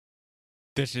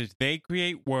This is They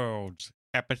Create Worlds,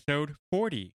 episode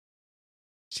 40,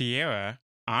 Sierra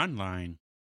Online.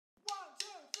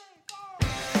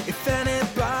 If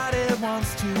anybody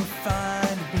wants to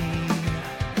find me,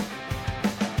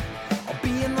 I'll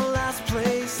be in the last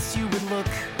place you would look.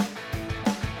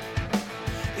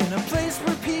 In a place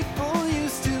where people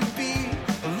used to be,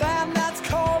 a land that's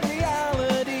called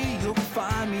reality. You'll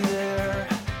find me there.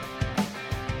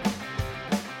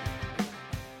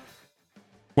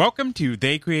 Welcome to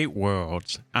They Create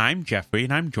Worlds. I'm Jeffrey,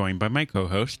 and I'm joined by my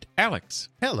co-host, Alex.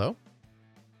 Hello.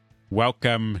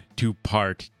 Welcome to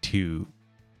part 2.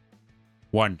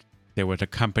 Once, there was a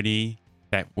company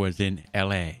that was in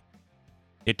L.A.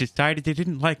 It decided they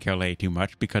didn't like L.A. too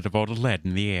much because of all the lead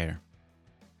in the air.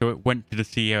 So it went to the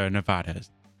Sierra Nevadas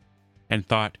and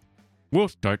thought, we'll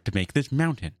start to make this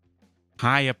mountain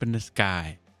high up in the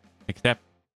sky. Except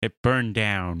it burned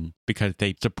down because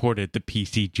they supported the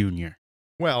PC Junior.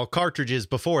 Well, cartridges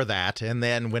before that, and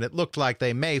then when it looked like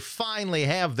they may finally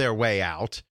have their way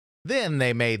out, then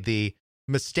they made the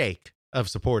mistake of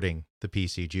supporting the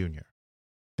PC Junior.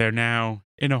 They're now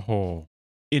in a hole,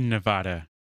 in Nevada,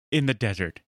 in the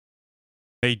desert.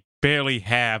 They barely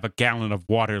have a gallon of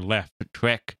water left to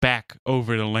trek back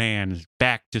over the lands,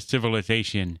 back to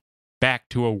civilization, back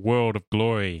to a world of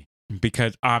glory.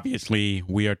 Because obviously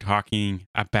we are talking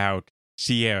about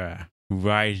Sierra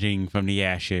rising from the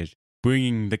ashes,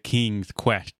 bringing the King's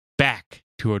Quest back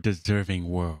to a deserving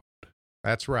world.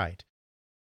 That's right.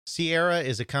 Sierra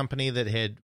is a company that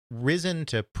had risen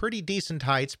to pretty decent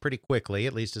heights pretty quickly,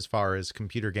 at least as far as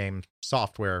computer game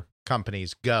software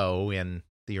companies go in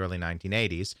the early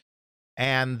 1980s,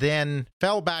 and then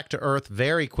fell back to earth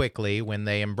very quickly when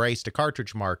they embraced a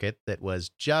cartridge market that was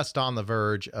just on the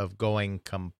verge of going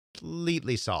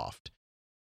completely soft.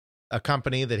 A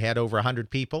company that had over 100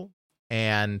 people,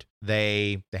 and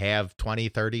they have 20,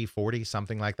 30, 40,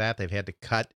 something like that. They've had to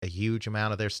cut a huge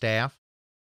amount of their staff.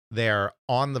 They're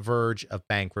on the verge of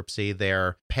bankruptcy.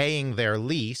 They're paying their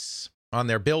lease on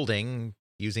their building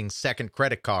using second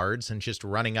credit cards and just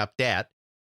running up debt.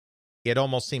 It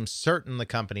almost seems certain the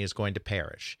company is going to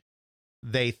perish.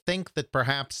 They think that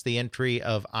perhaps the entry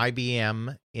of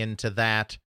IBM into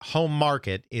that home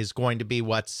market is going to be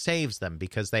what saves them,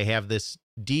 because they have this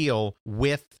deal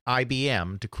with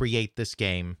IBM to create this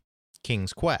game,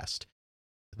 King's Quest.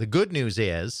 The good news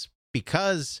is,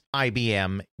 because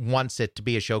IBM wants it to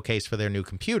be a showcase for their new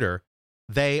computer,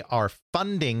 they are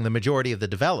funding the majority of the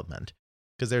development,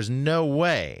 because there's no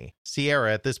way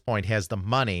Sierra at this point has the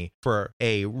money for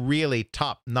a really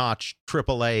top-notch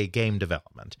AAA game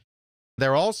development.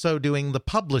 They're also doing the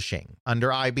publishing under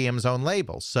IBM's own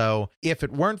label. So if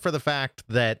it weren't for the fact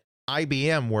that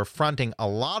IBM were fronting a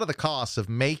lot of the costs of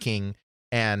making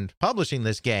and publishing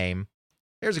this game,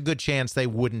 there's a good chance they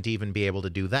wouldn't even be able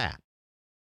to do that.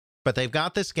 But they've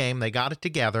got this game, they got it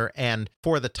together, and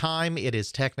for the time, it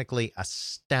is technically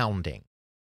astounding.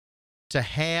 To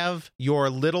have your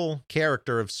little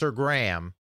character of Sir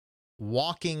Graham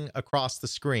walking across the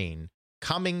screen,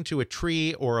 coming to a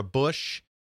tree or a bush,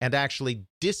 and actually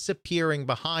disappearing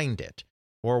behind it,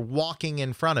 or walking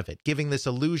in front of it, giving this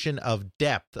illusion of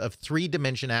depth, of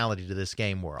three-dimensionality to this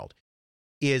game world,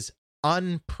 is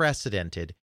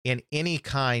unprecedented in any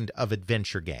kind of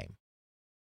adventure game.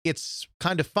 It's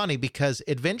kind of funny because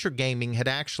adventure gaming had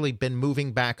actually been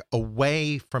moving back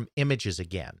away from images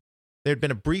again. There had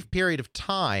been a brief period of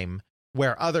time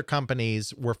where other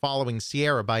companies were following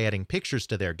Sierra by adding pictures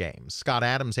to their games. Scott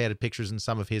Adams added pictures in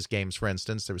some of his games, for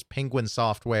instance. There was Penguin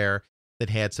Software that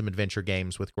had some adventure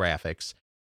games with graphics.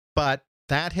 But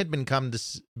that had become to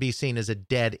be seen as a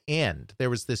dead end. There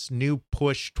was this new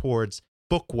push towards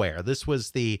bookware. This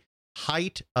was the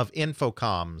height of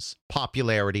Infocom's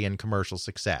popularity and commercial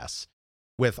success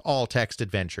with all-text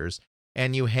adventures.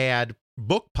 And you had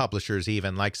book publishers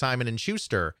even, like Simon &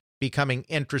 Schuster, becoming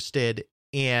interested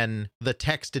in the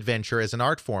text adventure as an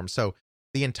art form. So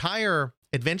the entire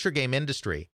adventure game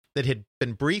industry that had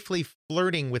been briefly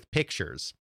flirting with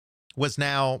pictures was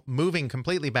now moving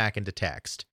completely back into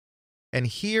text. And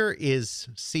here is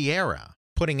Sierra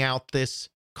putting out this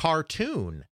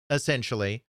cartoon,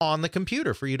 essentially, on the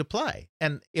computer for you to play.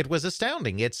 And it was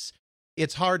astounding. It's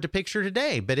hard to picture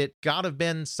today, but it got to have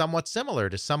been somewhat similar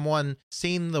to someone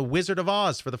seeing The Wizard of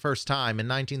Oz for the first time in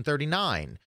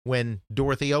 1939, when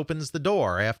Dorothy opens the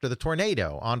door after the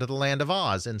tornado onto the land of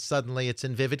Oz, and suddenly it's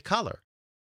in vivid color.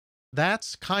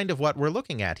 That's kind of what we're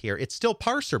looking at here. It's still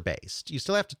parser-based. You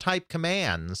still have to type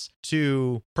commands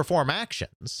to perform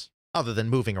actions, other than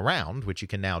moving around, which you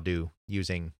can now do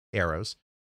using arrows.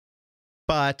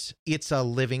 But it's a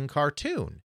living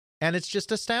cartoon, and it's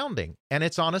just astounding. And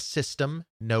it's on a system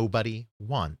nobody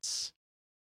wants.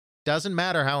 Doesn't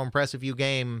matter how impressive you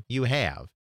game you have.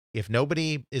 If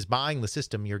nobody is buying the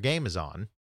system your game is on,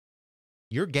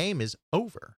 your game is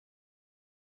over.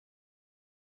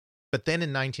 But then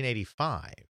in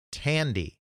 1985,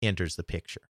 Tandy enters the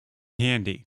picture.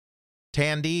 Handy.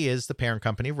 Tandy is the parent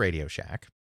company of Radio Shack.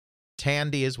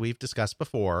 Tandy, as we've discussed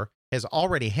before, has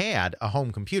already had a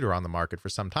home computer on the market for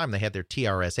some time. They had their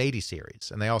TRS-80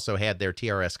 series, and they also had their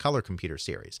TRS Color Computer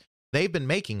series. They've been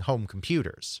making home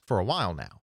computers for a while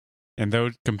now. And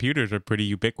those computers are pretty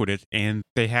ubiquitous, and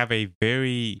they have a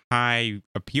very high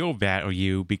appeal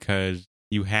value because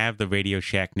you have the Radio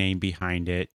Shack name behind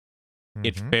it.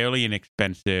 It's fairly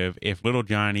inexpensive. If little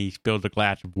Johnny spills a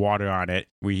glass of water on it,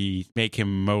 we make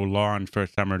him mow lawn for a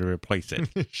summer to replace it.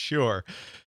 Sure.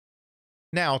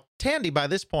 Now, Tandy, by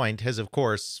this point, has, of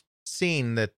course,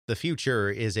 seen that the future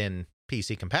is in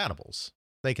PC compatibles.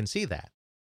 They can see that.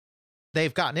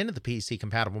 They've gotten into the PC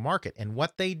compatible market, and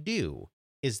what they do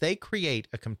is they create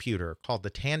a computer called the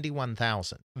Tandy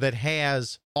 1000 that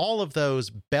has all of those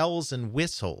bells and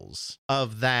whistles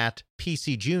of that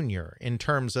PC Junior in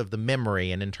terms of the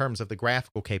memory and in terms of the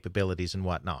graphical capabilities and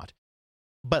whatnot,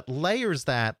 but layers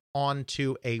that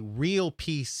onto a real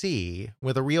PC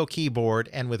with a real keyboard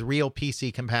and with real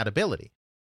PC compatibility.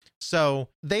 So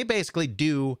they basically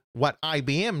do what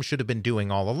IBM should have been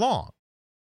doing all along.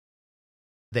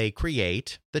 They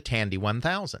create the Tandy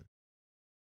 1000.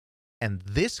 And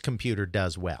this computer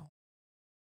does well.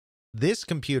 This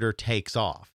computer takes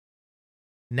off.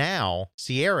 Now,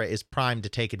 Sierra is primed to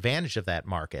take advantage of that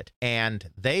market, and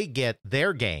they get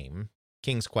their game,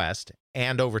 King's Quest,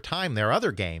 and over time their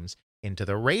other games, into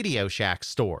the Radio Shack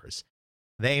stores.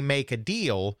 They make a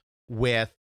deal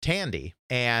with Tandy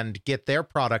and get their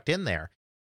product in there.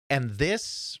 And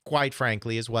this, quite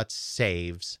frankly, is what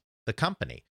saves the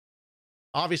company.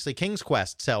 Obviously, King's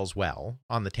Quest sells well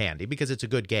on the Tandy because it's a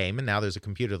good game, and now there's a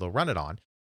computer they'll run it on.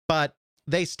 But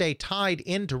they stay tied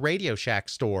into Radio Shack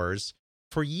stores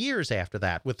for years after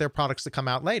that with their products that come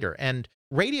out later. And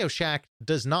Radio Shack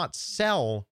does not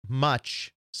sell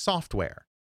much software.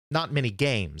 Not many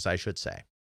games, I should say.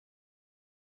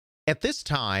 At this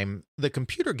time, the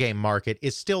computer game market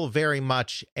is still very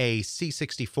much a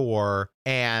C64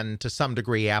 and, to some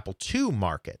degree, Apple II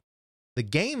market. The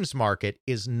games market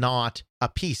is not a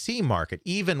PC market,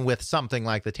 even with something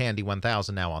like the Tandy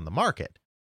 1000 now on the market.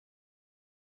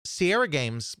 Sierra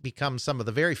games become some of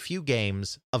the very few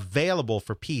games available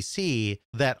for PC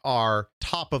that are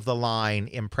top-of-the-line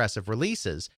impressive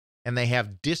releases, and they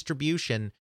have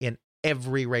distribution in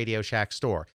every Radio Shack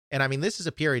store. And I mean, this is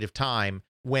a period of time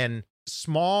when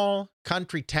small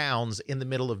country towns in the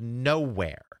middle of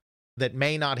nowhere that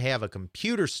may not have a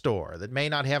computer store, that may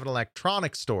not have an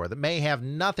electronics store, that may have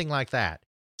nothing like that,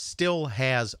 still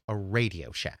has a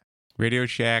Radio Shack. Radio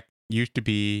Shack used to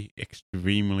be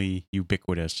extremely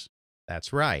ubiquitous.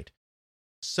 That's right.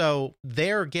 So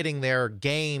they're getting their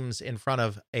games in front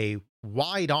of a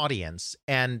wide audience,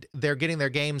 and they're getting their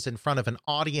games in front of an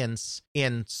audience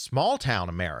in small town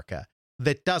America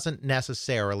that doesn't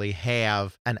necessarily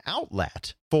have an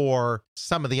outlet for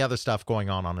some of the other stuff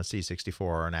going on a C64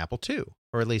 or an Apple II,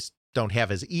 or at least don't have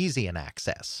as easy an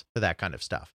access to that kind of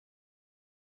stuff.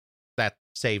 That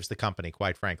saves the company,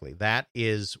 quite frankly. That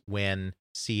is when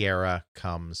Sierra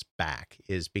comes back,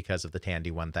 is because of the Tandy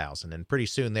 1000. And pretty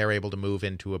soon they're able to move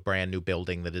into a brand new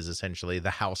building that is essentially the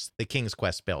house the King's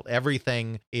Quest built.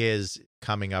 Everything is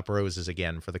coming up roses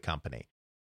again for the company.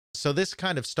 So this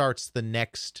kind of starts the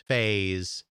next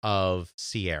phase of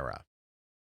Sierra.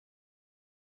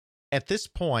 At this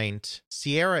point,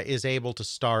 Sierra is able to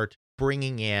start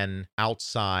bringing in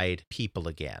outside people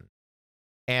again.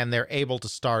 And they're able to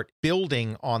start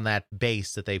building on that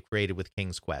base that they've created with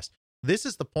King's Quest. This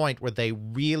is the point where they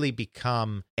really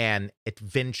become an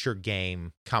adventure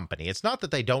game company. It's not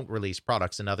that they don't release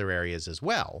products in other areas as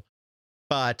well,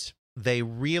 but they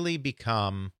really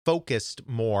become focused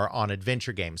more on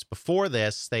adventure games. Before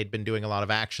this, they'd been doing a lot of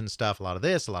action stuff, a lot of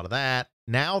this, a lot of that.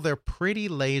 Now they're pretty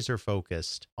laser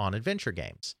focused on adventure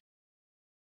games.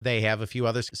 They have a few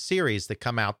other series that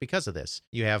come out because of this.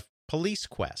 You have Police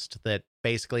Quest that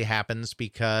basically happens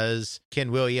because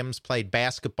Ken Williams played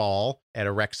basketball at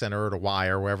a rec center or at a Y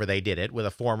or wherever they did it with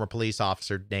a former police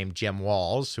officer named Jim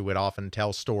Walls, who would often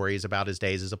tell stories about his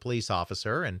days as a police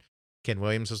officer. And Ken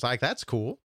Williams was like, that's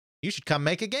cool. You should come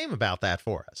make a game about that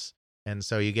for us. And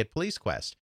so you get Police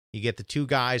Quest. You get the two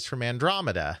guys from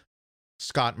Andromeda,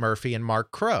 Scott Murphy and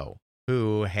Mark Crow,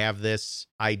 who have this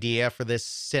idea for this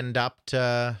send up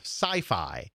to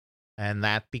sci-fi. And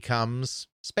that becomes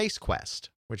Space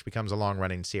Quest, which becomes a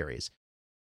long-running series.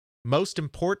 Most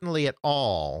importantly at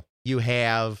all, you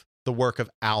have the work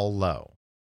of Al Lowe.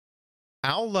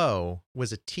 Al Lowe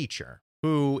was a teacher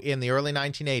who, in the early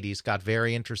 1980s, got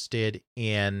very interested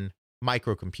in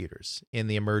microcomputers in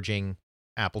the emerging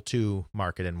Apple II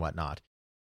market and whatnot,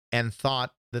 and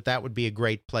thought that that would be a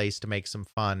great place to make some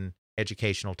fun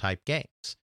educational type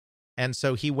games. And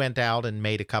so he went out and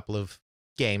made a couple of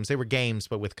games. They were games,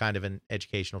 but with kind of an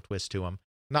educational twist to them.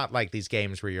 Not like these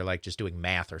games where you're like just doing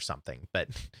math or something, but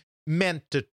meant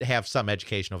to have some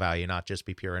educational value, not just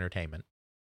be pure entertainment.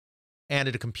 And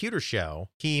at a computer show,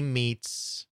 he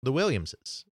meets the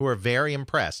Williamses, who are very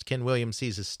impressed. Ken Williams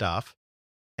sees his stuff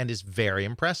and is very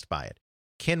impressed by it.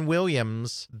 Ken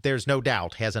Williams, there's no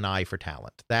doubt, has an eye for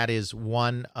talent. That is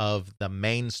one of the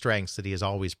main strengths that he has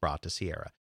always brought to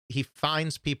Sierra. He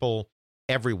finds people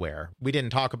everywhere. We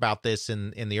didn't talk about this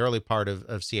in the early part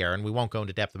of Sierra, and we won't go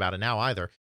into depth about it now either.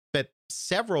 But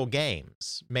several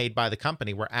games made by the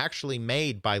company were actually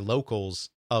made by locals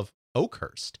of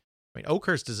Oakhurst. I mean,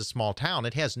 Oakhurst is a small town.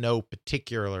 It has no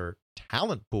particular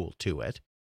talent pool to it.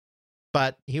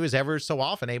 But he was ever so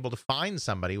often able to find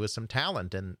somebody with some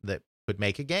talent and that would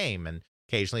make a game. And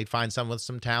occasionally he'd find someone with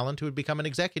some talent who would become an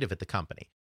executive at the company.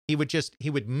 He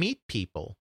would meet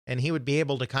people and he would be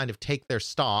able to kind of take their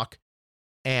stock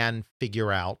and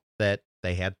figure out that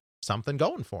they had something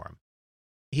going for him.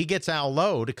 He gets Al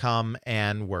Lowe to come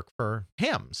and work for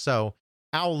him. So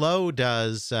Al Lowe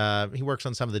he works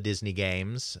on some of the Disney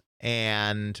games,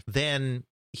 and then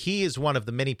he is one of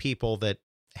the many people that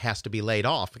has to be laid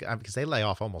off because they lay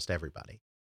off almost everybody.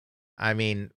 I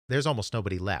mean, there's almost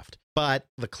nobody left. But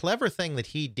the clever thing that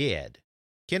he did,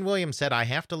 Ken Williams said, I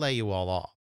have to lay you all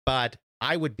off, but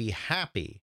I would be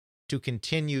happy to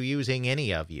continue using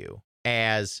any of you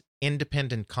as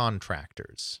independent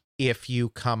contractors if you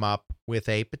come up with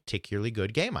a particularly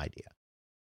good game idea.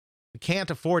 We can't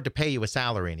afford to pay you a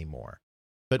salary anymore,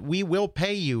 but we will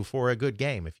pay you for a good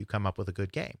game if you come up with a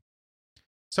good game.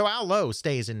 So Al Lowe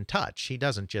stays in touch. He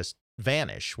doesn't just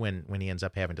vanish when he ends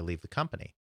up having to leave the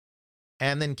company.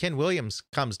 And then Ken Williams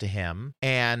comes to him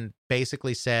and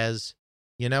basically says,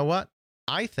 you know what?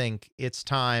 I think it's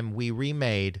time we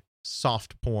remade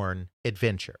soft porn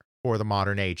adventure for the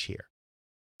modern age here.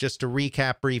 Just to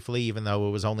recap briefly, even though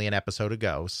it was only an episode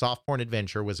ago, Soft Porn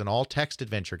Adventure was an all-text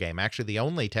adventure game. Actually, the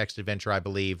only text adventure, I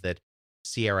believe, that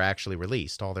Sierra actually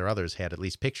released. All their others had at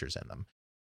least pictures in them.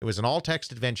 It was an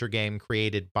all-text adventure game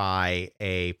created by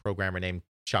a programmer named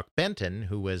Chuck Benton,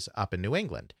 who was up in New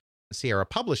England. Sierra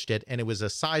published it, and it was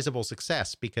a sizable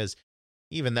success because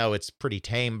even though it's pretty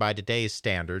tame by today's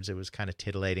standards, it was kind of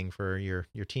titillating for your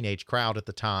teenage crowd at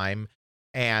the time.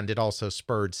 And it also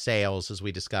spurred sales, as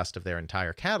we discussed, of their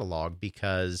entire catalog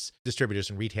because distributors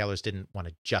and retailers didn't want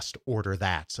to just order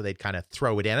that. So they'd kind of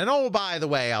throw it in. And, oh, by the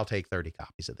way, I'll take 30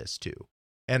 copies of this too.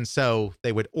 And so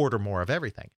they would order more of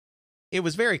everything. It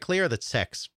was very clear that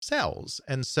sex sells.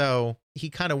 And so he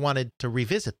kind of wanted to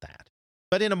revisit that,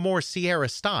 but in a more Sierra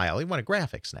style. He wanted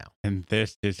graphics now. And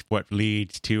this is what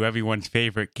leads to everyone's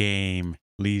favorite game,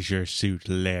 Leisure Suit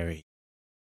Larry.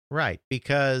 Right,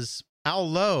 because Al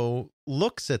Lowe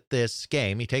looks at this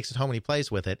game, he takes it home and he plays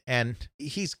with it, and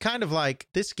he's kind of like,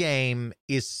 this game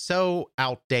is so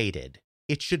outdated,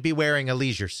 it should be wearing a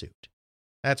leisure suit.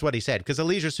 That's what he said, because a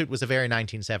leisure suit was a very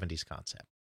 1970s concept.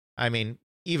 I mean,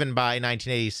 even by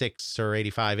 1986 or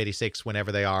 85, 86,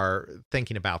 whenever they are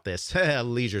thinking about this, a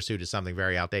leisure suit is something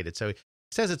very outdated. So he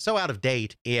says it's so out of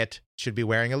date, it should be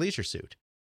wearing a leisure suit.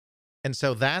 And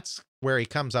so that's where he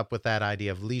comes up with that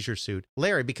idea of Leisure Suit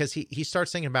Larry, because he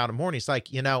starts thinking about it more, and he's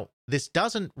like, you know, this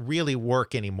doesn't really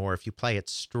work anymore if you play it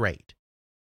straight.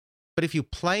 But if you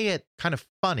play it kind of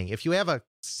funny, if you have a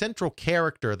central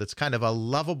character that's kind of a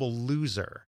lovable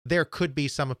loser, there could be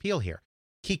some appeal here.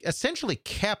 He essentially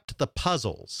kept the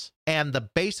puzzles and the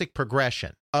basic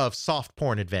progression of Soft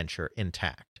Porn Adventure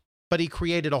intact, but he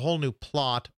created a whole new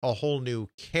plot, a whole new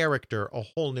character, a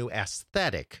whole new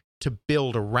aesthetic to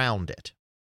build around it.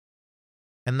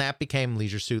 And that became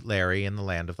Leisure Suit Larry in the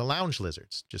Land of the Lounge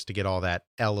Lizards, just to get all that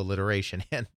L alliteration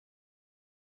in.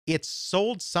 It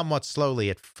sold somewhat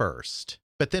slowly at first,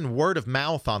 but then word of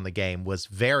mouth on the game was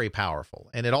very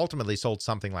powerful, and it ultimately sold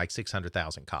something like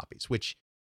 600,000 copies, which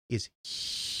is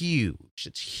huge.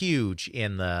 It's huge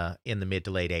in the mid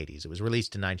to late 80s. It was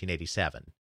released in 1987,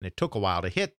 and it took a while to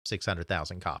hit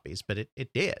 600,000 copies, but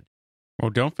it did. Well,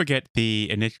 don't forget the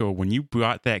initial, when you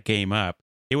brought that game up,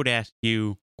 it would ask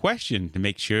you questions to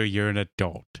make sure you're an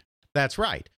adult. That's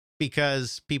right,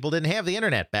 because people didn't have the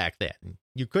internet back then.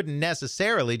 You couldn't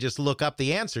necessarily just look up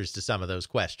the answers to some of those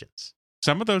questions.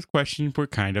 Some of those questions were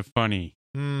kind of funny.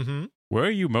 Mm-hmm. Where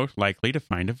are you most likely to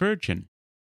find a virgin?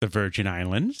 The Virgin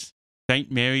Islands?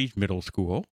 St. Mary's Middle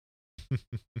School?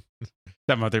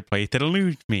 Some other place that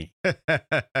eludes me.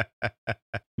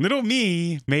 Little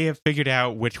me may have figured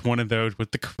out which one of those was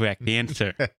the correct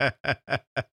answer.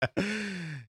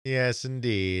 Yes,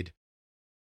 indeed.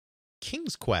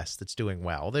 King's Quest that's doing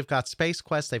well. They've got Space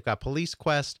Quest, they've got Police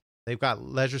Quest, they've got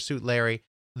Leisure Suit Larry.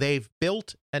 They've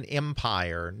built an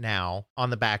empire now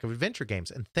on the back of adventure games,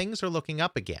 and things are looking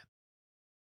up again.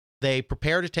 They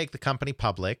prepare to take the company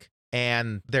public,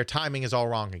 and their timing is all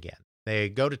wrong again. They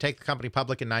go to take the company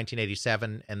public in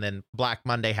 1987, and then Black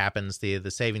Monday happens,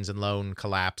 the savings and loan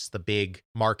collapse, the big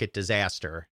market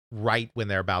disaster, right when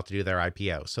they're about to do their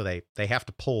IPO. So they have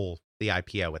to pull the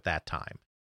IPO at that time.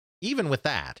 Even with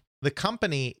that, the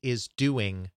company is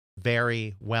doing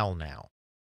very well now.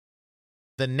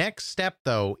 The next step,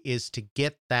 though, is to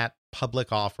get that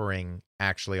public offering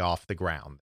actually off the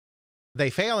ground.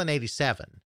 They fail in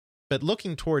 87, but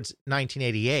looking towards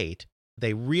 1988,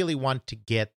 they really want to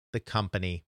get the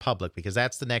company public because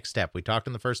that's the next step. We talked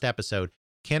in the first episode.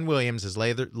 Ken Williams is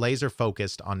laser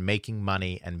focused on making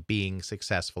money and being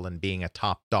successful and being a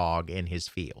top dog in his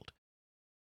field.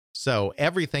 So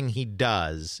everything he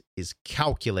does is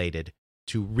calculated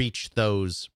to reach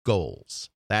those goals.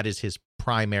 That is his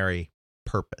primary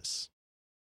purpose.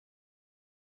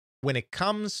 When it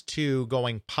comes to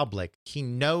going public, he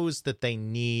knows that they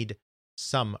need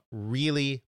some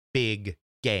really big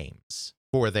games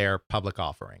for their public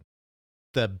offering.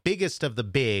 The biggest of the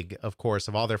big, of course,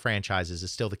 of all their franchises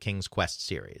is still the King's Quest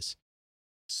series.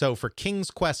 So for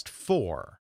King's Quest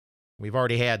 4, we've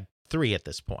already had 3 at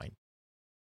this point.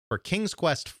 For King's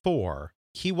Quest 4,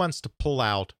 he wants to pull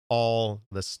out all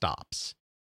the stops.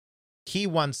 He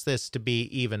wants this to be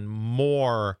even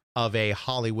more of a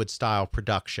Hollywood-style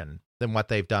production than what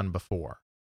they've done before.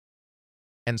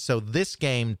 And so this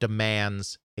game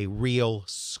demands a real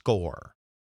score,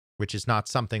 which is not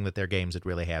something that their games had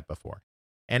really had before.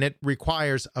 And it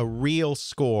requires a real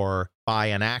score by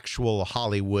an actual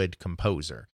Hollywood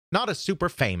composer. Not a super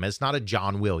famous, not a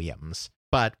John Williams,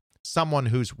 but someone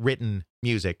who's written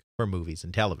music for movies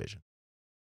and television.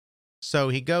 So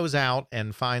he goes out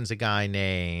and finds a guy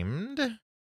named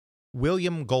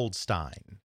William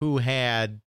Goldstein, who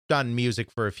had done music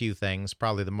for a few things,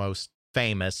 probably the most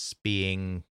famous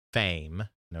being Fame,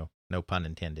 no pun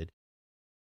intended,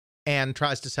 and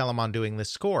tries to sell him on doing this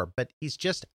score. But he's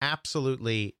just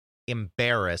absolutely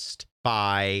embarrassed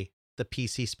by the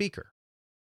PC speaker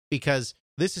because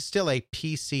this is still a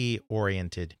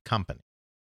PC-oriented company.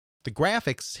 The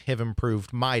graphics have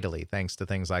improved mightily thanks to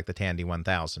things like the Tandy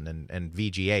 1000, and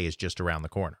VGA is just around the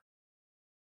corner.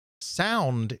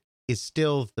 Sound is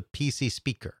still the PC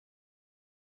speaker.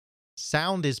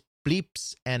 Sound is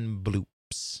bleeps and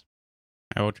bloops.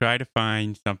 I will try to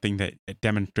find something that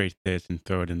demonstrates this and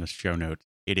throw it in the show notes.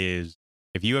 It is,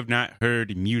 if you have not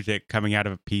heard music coming out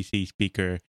of a PC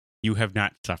speaker, you have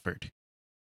not suffered.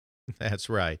 That's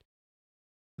right.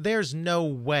 There's no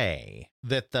way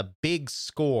that the big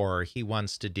score he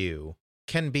wants to do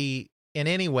can be in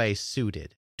any way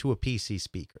suited to a PC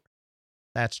speaker.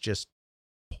 That's just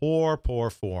poor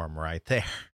form right there.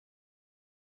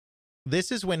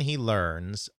 This is when he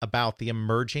learns about the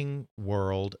emerging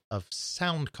world of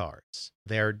sound cards.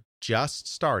 They're just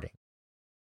starting.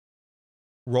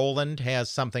 Roland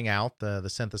has something out, the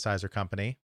synthesizer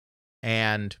company,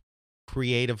 and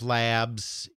Creative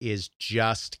Labs is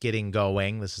just getting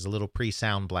going. This is a little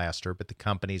pre-Sound Blaster, but the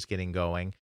company's getting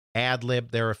going.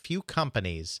 AdLib, there are a few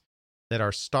companies that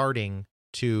are starting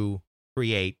to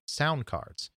create sound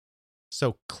cards.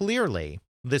 So clearly,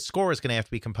 this score is going to have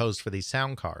to be composed for these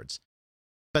sound cards.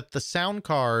 But the sound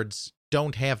cards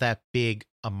don't have that big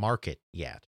a market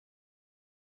yet.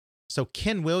 So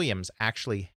Ken Williams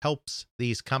actually helps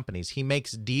these companies. He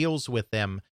makes deals with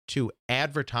them to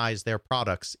advertise their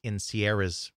products in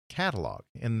Sierra's catalog,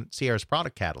 in Sierra's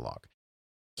product catalog.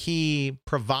 He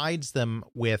provides them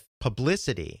with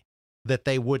publicity that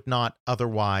they would not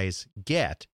otherwise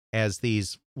get as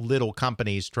these little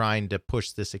companies trying to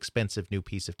push this expensive new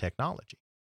piece of technology.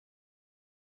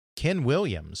 Ken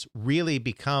Williams really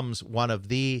becomes one of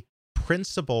the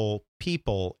principal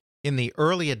people in the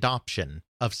early adoption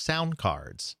of sound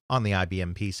cards on the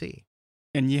IBM PC.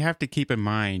 And you have to keep in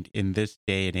mind, in this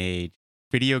day and age,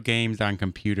 video games on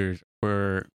computers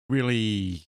were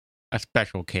really a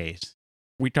special case.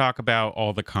 We talk about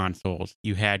all the consoles.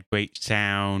 You had great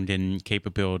sound and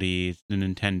capabilities. The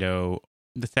Nintendo,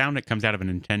 the sound that comes out of a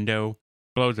Nintendo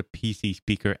blows a PC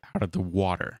speaker out of the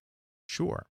water.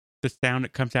 Sure. The sound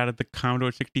that comes out of the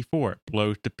Commodore 64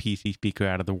 blows the PC speaker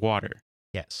out of the water.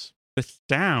 Yes. The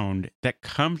sound that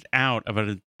comes out of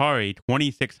an Atari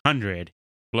 2600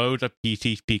 blows a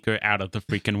PC speaker out of the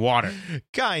freaking water.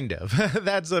 Kind of.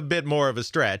 That's a bit more of a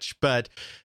stretch, but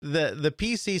The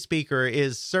PC speaker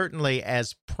is certainly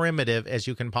as primitive as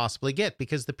you can possibly get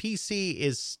because the PC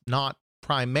is not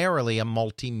primarily a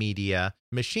multimedia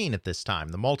machine at this time.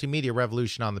 The multimedia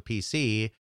revolution on the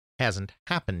PC hasn't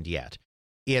happened yet.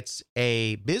 It's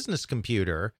a business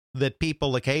computer that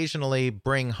people occasionally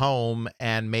bring home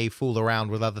and may fool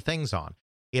around with other things on.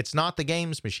 It's not the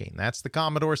games machine. That's the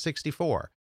Commodore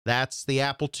 64. That's the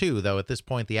Apple II, though at this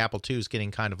point the Apple II is getting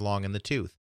kind of long in the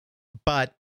tooth.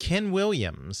 But Ken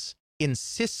Williams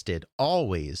insisted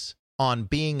always on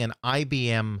being an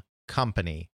IBM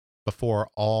company before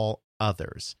all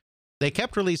others. They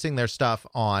kept releasing their stuff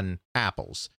on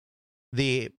Apples.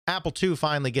 The Apple II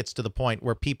finally gets to the point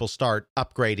where people start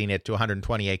upgrading it to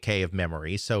 128K of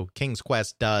memory. So King's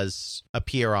Quest does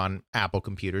appear on Apple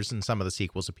computers, and some of the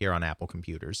sequels appear on Apple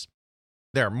computers.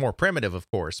 They're more primitive, of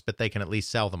course, but they can at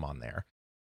least sell them on there.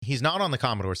 He's not on the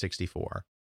Commodore 64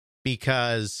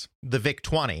 because the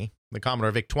VIC-20, the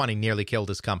Commodore VIC-20, nearly killed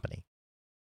his company.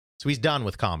 So he's done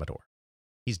with Commodore.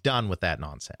 He's done with that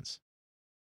nonsense.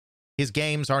 His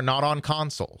games are not on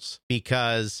consoles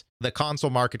because the console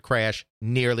market crash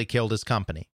nearly killed his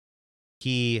company.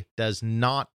 He does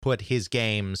not put his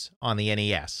games on the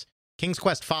NES. King's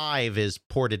Quest V is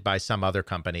ported by some other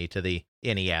company to the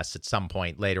NES at some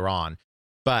point later on,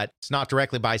 but it's not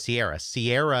directly by Sierra.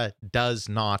 Sierra does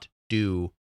not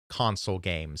do console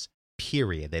games,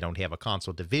 period. They don't have a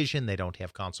console division. They don't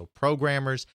have console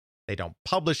programmers. They don't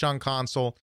publish on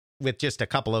console. With just a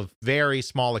couple of very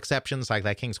small exceptions, like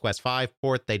that King's Quest V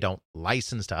port, they don't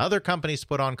license to other companies to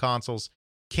put on consoles.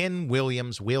 Ken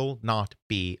Williams will not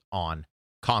be on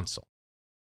console.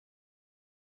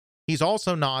 He's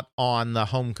also not on the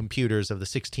home computers of the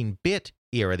 16-bit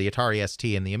era, the Atari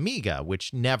ST and the Amiga,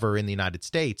 which never in the United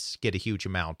States get a huge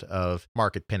amount of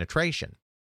market penetration.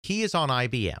 He is on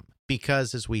IBM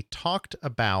because, as we talked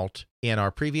about in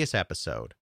our previous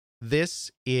episode,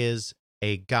 this is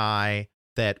a guy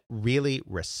that really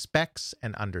respects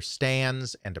and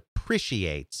understands and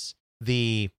appreciates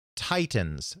the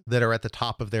titans that are at the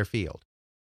top of their field.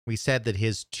 We said that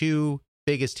his two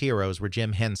biggest heroes were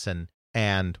Jim Henson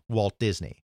and Walt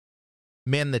Disney.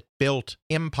 Men that built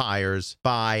empires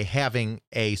by having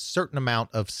a certain amount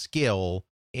of skill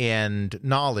and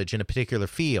knowledge in a particular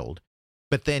field,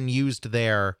 but then used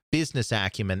their business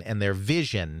acumen and their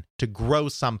vision to grow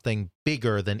something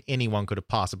bigger than anyone could have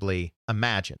possibly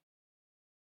imagined.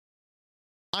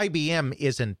 IBM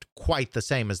isn't quite the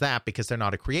same as that because they're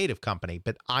not a creative company,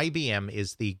 but IBM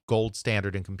is the gold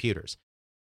standard in computers.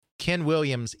 Ken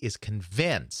Williams is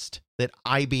convinced that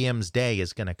IBM's day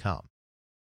is going to come.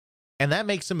 And that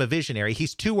makes him a visionary.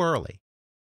 He's too early.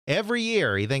 Every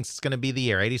year he thinks it's going to be the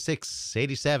year, 86,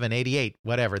 87, 88,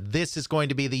 whatever. This is going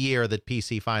to be the year that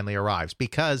PC finally arrives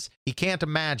because he can't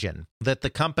imagine that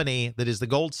the company that is the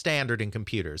gold standard in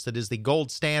computers, that is the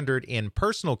gold standard in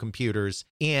personal computers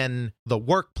in the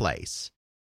workplace,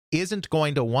 isn't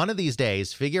going to one of these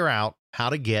days figure out how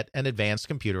to get an advanced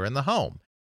computer in the home.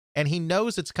 And he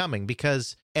knows it's coming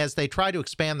because as they try to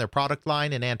expand their product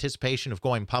line in anticipation of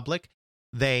going public,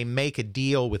 they make a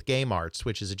deal with Game Arts,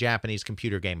 which is a Japanese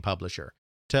computer game publisher,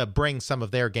 to bring some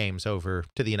of their games over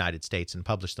to the United States and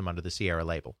publish them under the Sierra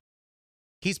label.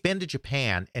 He's been to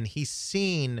Japan and he's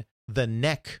seen the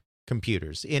NEC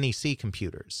computers, NEC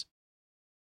computers.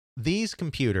 These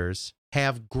computers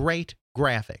have great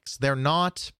graphics. They're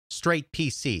not straight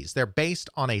PCs. They're based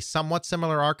on a somewhat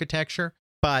similar architecture,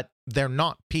 but they're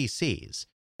not PCs.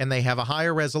 And they have a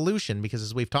higher resolution because,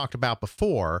 as we've talked about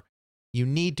before, you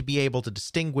need to be able to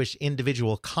distinguish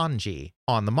individual kanji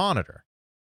on the monitor.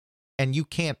 And you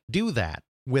can't do that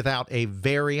without a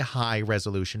very high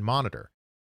resolution monitor.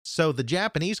 So the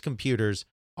Japanese computers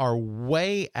are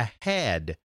way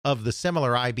ahead of the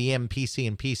similar IBM PC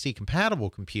and PC compatible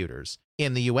computers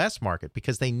in the US market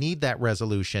because they need that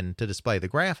resolution to display the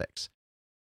graphics.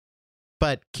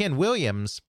 But Ken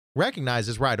Williams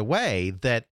recognizes right away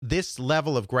that this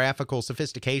level of graphical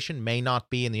sophistication may not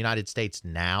be in the United States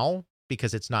now,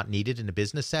 because it's not needed in a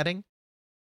business setting.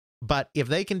 But if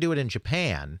they can do it in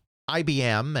Japan,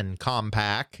 IBM and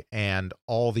Compaq and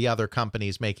all the other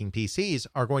companies making PCs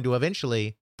are going to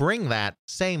eventually bring that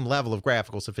same level of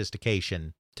graphical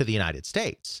sophistication to the United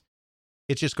States.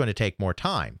 It's just going to take more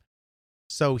time.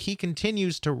 So he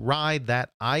continues to ride that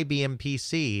IBM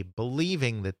PC,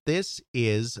 believing that this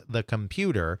is the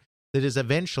computer that is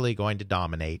eventually going to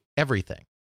dominate everything.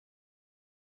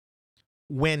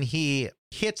 When he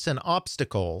hits an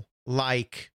obstacle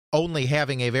like only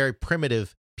having a very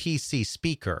primitive PC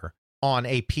speaker on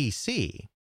a PC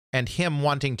and him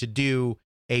wanting to do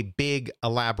a big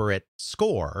elaborate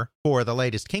score for the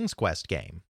latest King's Quest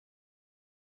game,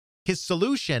 His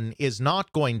solution is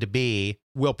not going to be,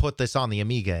 we'll put this on the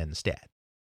Amiga instead.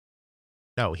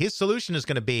 No, his solution is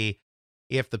going to be,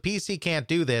 if the PC can't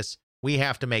do this, we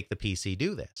have to make the PC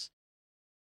do this.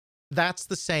 That's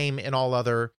the same in all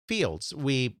other fields.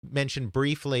 We mentioned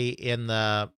briefly in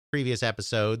the previous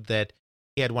episode that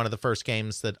he had one of the first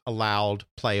games that allowed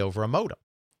play over a modem.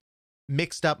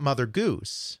 Mixed Up Mother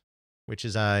Goose, which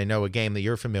is, I know, a game that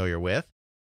you're familiar with,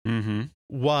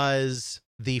 was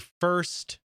the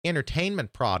first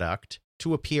entertainment product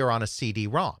to appear on a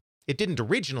CD-ROM. It didn't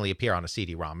originally appear on a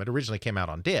CD-ROM. It originally came out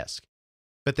on disc.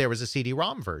 But there was a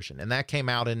CD-ROM version, and that came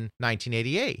out in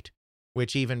 1988,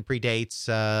 which even predates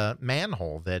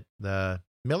Manhole that the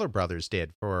Miller brothers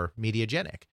did for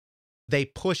Mediagenic. They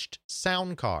pushed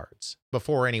sound cards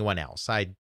before anyone else.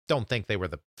 I don't think they were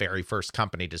the very first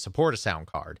company to support a sound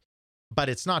card. But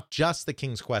it's not just the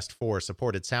King's Quest IV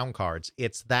supported sound cards.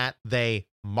 It's that they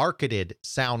marketed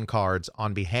sound cards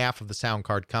on behalf of the sound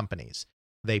card companies.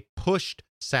 They pushed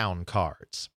sound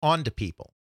cards onto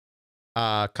people.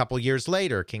 A couple years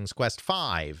later, King's Quest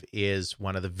V is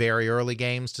one of the very early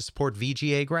games to support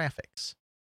VGA graphics.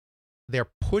 They're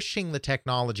pushing the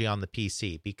technology on the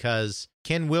PC because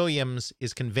Ken Williams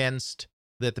is convinced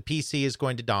that the PC is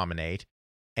going to dominate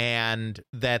and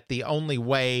that the only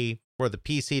way for the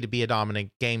PC to be a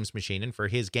dominant games machine and for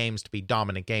his games to be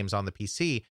dominant games on the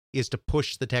PC is to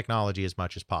push the technology as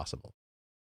much as possible.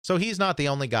 So he's not the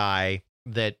only guy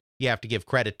that you have to give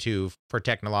credit to for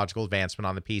technological advancement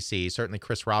on the PC. Certainly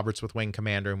Chris Roberts with Wing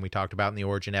Commander, and we talked about in the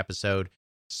Origin episode.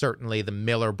 Certainly the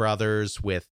Miller brothers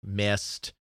with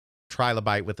Myst,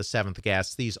 Trilobite with the Seventh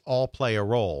Guest. These all play a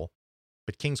role.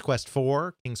 But King's Quest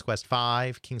IV, King's Quest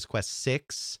V, King's Quest VI,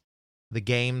 the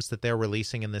games that they're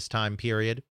releasing in this time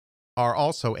period, are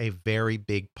also a very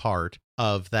big part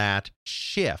of that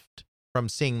shift from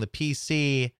seeing the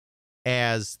PC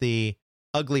as the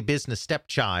ugly business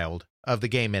stepchild of the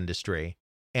game industry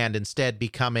and instead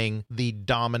becoming the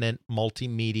dominant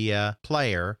multimedia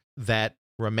player that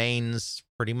remains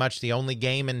pretty much the only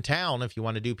game in town if you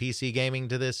want to do PC gaming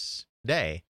to this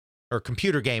day, or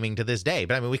computer gaming to this day.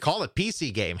 But I mean, we call it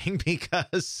PC gaming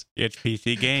because it's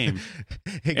PC games.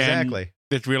 Exactly. And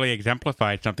this really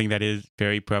exemplifies something that is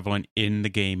very prevalent in the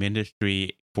game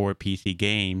industry for PC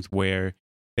games, where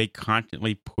they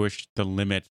constantly push the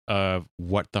limits of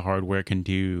what the hardware can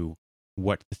do,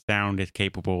 what the sound is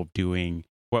capable of doing,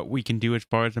 what we can do as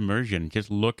far as immersion. Just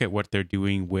look at what they're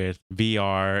doing with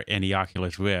VR and the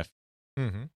Oculus Rift.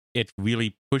 Mm-hmm. It's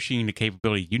really pushing the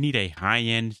capability. You need a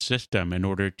high-end system in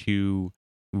order to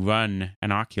run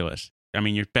an Oculus. I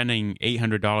mean, you're spending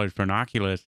 $800 for an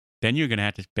Oculus, then you're going to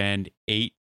have to spend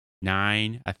 $800,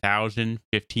 $900, $1,000,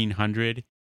 $1,500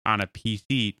 on a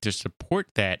PC to support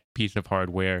that piece of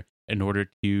hardware in order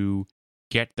to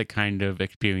get the kind of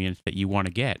experience that you want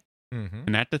to get. Mm-hmm.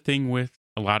 And that's the thing with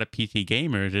a lot of PC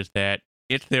gamers, is that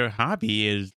it's their hobby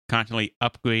is constantly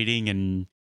upgrading and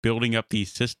building up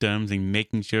these systems and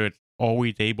making sure it's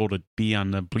always able to be on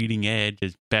the bleeding edge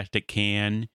as best it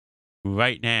can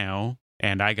right now.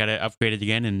 And I got to upgrade it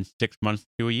again in 6 months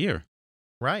to a year.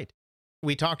 Right.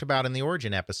 We talked about in the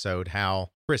Origin episode how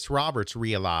Chris Roberts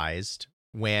realized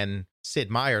when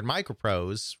Sid Meier at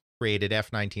Microprose created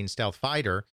F-19 Stealth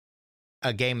Fighter,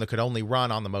 a game that could only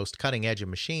run on the most cutting edge of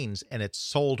machines, and it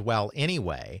sold well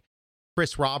anyway.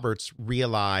 Chris Roberts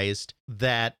realized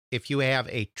that if you have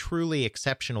a truly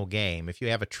exceptional game, if you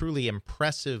have a truly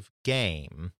impressive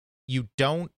game, you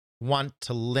don't want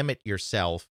to limit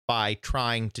yourself by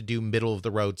trying to do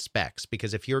middle-of-the-road specs,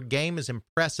 because if your game is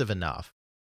impressive enough,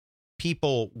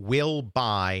 people will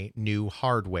buy new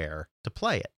hardware to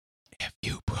play it. If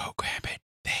you program it,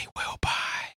 they will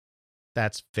buy.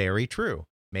 That's very true.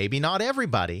 Maybe not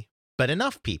everybody, but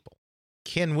enough people.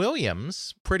 Ken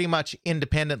Williams pretty much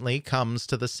independently comes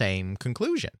to the same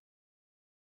conclusion.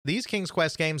 These King's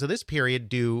Quest games of this period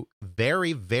do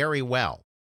very, very well.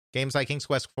 Games like King's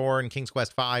Quest IV and King's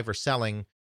Quest V are selling,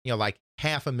 like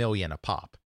 500,000 a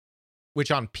pop,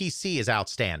 which on PC is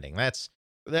outstanding. That's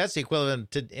the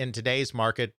equivalent to, in today's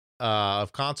market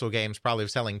of console games, probably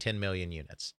of selling 10 million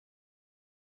units.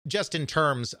 Just in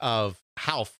terms of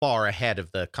how far ahead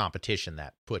of the competition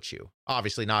that puts you.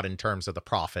 Obviously not in terms of the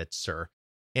profits or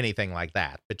anything like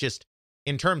that, but just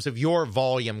in terms of your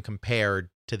volume compared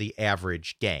to the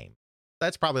average game.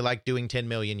 That's probably like doing 10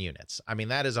 million units. I mean,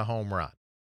 that is a home run.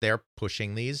 They're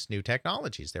pushing these new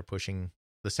technologies. They're pushing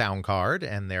the sound card,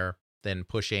 and they're then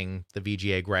pushing the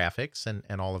VGA graphics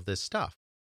and all of this stuff.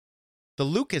 The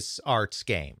LucasArts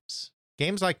games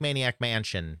like Maniac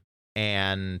Mansion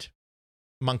and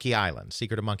Monkey Island,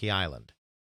 Secret of Monkey Island,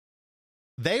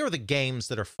 they are the games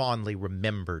that are fondly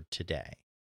remembered today.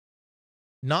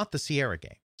 not the Sierra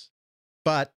games.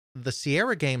 But the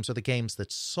Sierra games are the games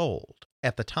that sold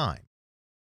at the time.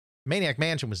 Maniac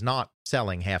Mansion was not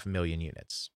selling 500,000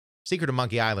 units. Secret of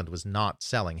Monkey Island was not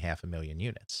selling 500,000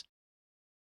 units.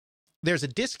 There's a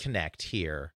disconnect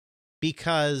here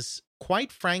because,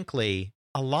 quite frankly,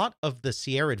 a lot of the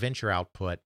Sierra Adventure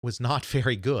output was not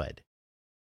very good.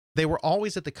 They were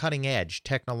always at the cutting edge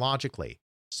technologically,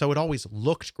 so it always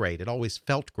looked great, it always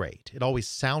felt great, it always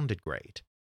sounded great.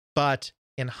 But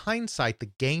in hindsight,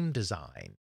 the game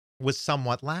design was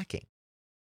somewhat lacking.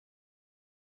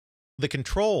 The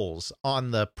controls on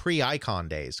the pre-Icon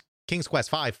days, King's Quest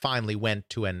V finally went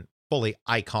to an fully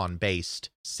Icon-based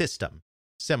system,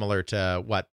 similar to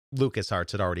what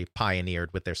LucasArts had already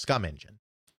pioneered with their Scum engine.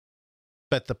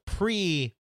 But the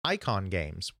pre-Icon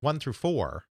games, 1 through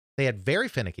 4, they had very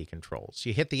finicky controls.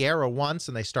 You hit the arrow once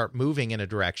and they start moving in a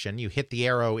direction. You hit the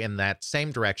arrow in that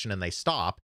same direction and they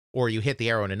stop. Or you hit the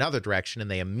arrow in another direction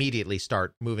and they immediately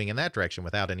start moving in that direction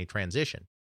without any transition.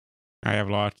 I have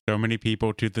lost so many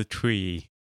people to the tree.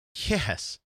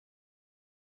 Yes.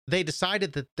 They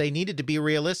decided that they needed to be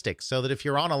realistic so that if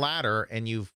you're on a ladder and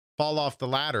you fall off the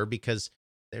ladder because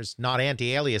there's not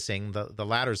anti-aliasing, the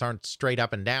ladders aren't straight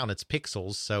up and down, it's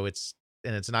pixels, so it's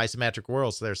an isometric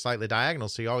world, so they're slightly diagonal,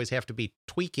 so you always have to be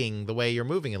tweaking the way you're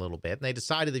moving a little bit. And they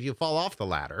decided that if you fall off the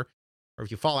ladder, or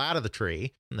if you fall out of the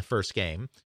tree in the first game,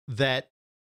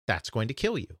 that's going to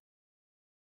kill you.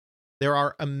 There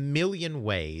are a million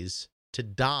ways to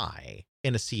die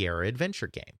in a Sierra Adventure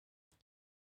game.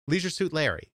 Leisure Suit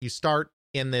Larry, you start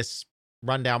in this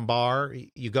rundown bar,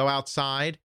 you go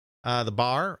outside the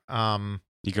bar.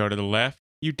 You go to the left,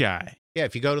 you die. Yeah,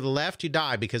 if you go to the left, you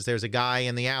die because there's a guy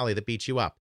in the alley that beats you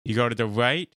up. You go to the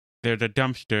right, there's a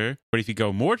dumpster, but if you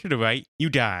go more to the right, you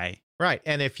die. Right,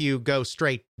 and if you go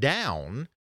straight down,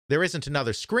 there isn't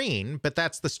another screen, but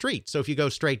that's the street. So if you go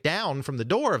straight down from the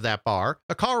door of that bar,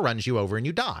 a car runs you over and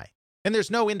you die. And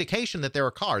there's no indication that there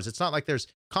are cars. It's not like there's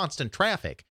constant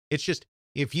traffic. It's just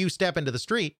if you step into the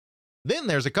street, then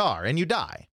there's a car and you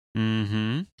die.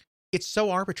 Mm-hmm. It's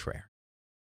so arbitrary.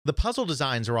 The puzzle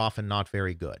designs are often not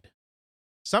very good.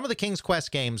 Some of the King's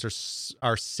Quest games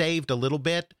are saved a little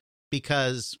bit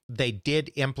because they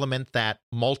did implement that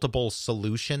multiple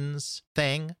solutions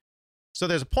thing. So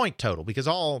there's a point total because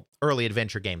all early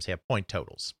adventure games have point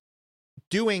totals.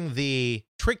 Doing the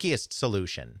trickiest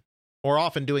solution, or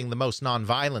often doing the most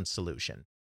non-violent solution,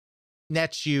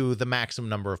 nets you the maximum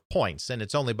number of points, and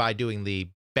it's only by doing the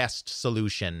best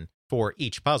solution for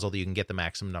each puzzle that you can get the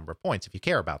maximum number of points if you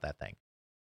care about that thing.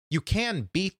 You can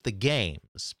beat the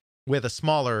games with a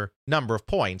smaller number of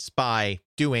points by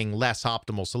doing less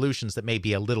optimal solutions that may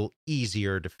be a little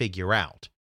easier to figure out.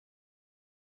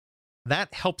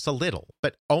 That helps a little,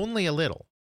 but only a little.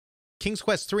 King's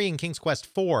Quest III and King's Quest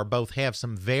IV both have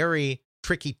some very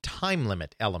tricky time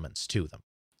limit elements to them.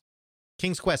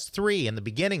 King's Quest III, in the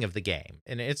beginning of the game,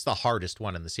 and it's the hardest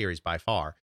one in the series by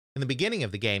far, in the beginning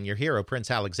of the game, your hero,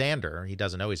 Prince Alexander, he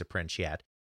doesn't know he's a prince yet,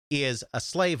 is a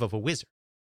slave of a wizard.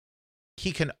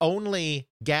 He can only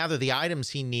gather the items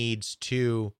he needs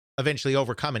to eventually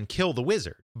overcome and kill the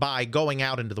wizard by going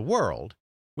out into the world,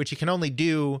 which he can only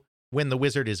do when the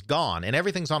wizard is gone, and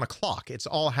everything's on a clock. It's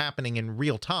all happening in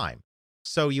real time.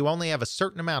 So you only have a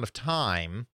certain amount of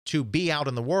time to be out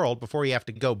in the world before you have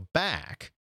to go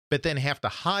back, but then have to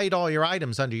hide all your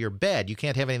items under your bed. You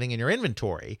can't have anything in your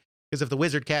inventory, because if the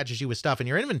wizard catches you with stuff in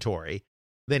your inventory,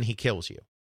 then he kills you.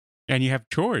 And you have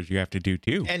chores you have to do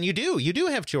too. And you do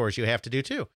have chores you have to do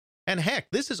too. And heck,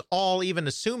 this is all even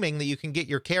assuming that you can get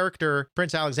your character,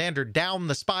 Prince Alexander, down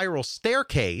the spiral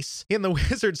staircase in the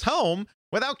wizard's home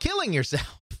without killing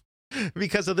yourself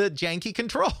because of the janky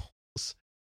controls.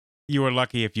 You were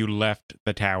lucky if you left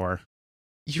the tower.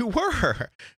 You were.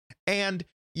 And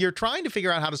you're trying to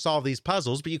figure out how to solve these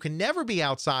puzzles, but you can never be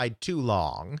outside too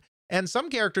long. And some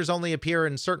characters only appear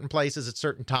in certain places at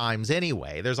certain times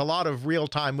anyway. There's a lot of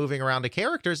real-time moving around of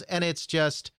characters, and it's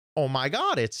just, oh my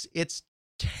God, it's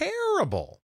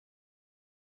terrible.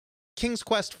 King's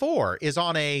Quest IV is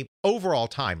on a overall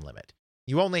time limit.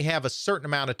 You only have a certain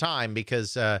amount of time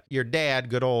because your dad,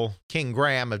 good old King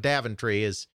Graham of Daventry,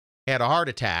 has had a heart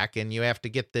attack, and you have to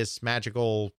get this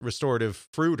magical restorative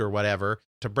fruit or whatever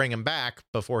to bring him back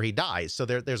before he dies. So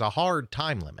there's a hard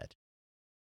time limit.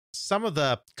 Some of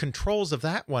the controls of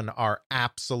that one are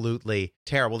absolutely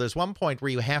terrible. There's one point where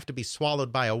you have to be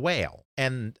swallowed by a whale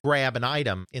and grab an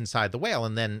item inside the whale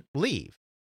and then leave,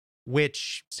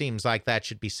 which seems like that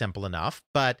should be simple enough.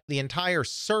 But the entire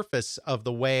surface of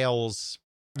the whale's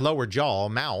lower jaw,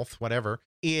 mouth, whatever,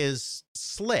 is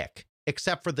slick.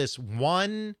 except for this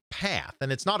one path.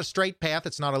 And it's not a straight path,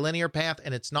 it's not a linear path,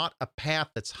 and it's not a path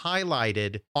that's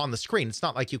highlighted on the screen. It's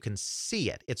not like you can see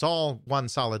it. It's all one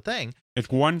solid thing. It's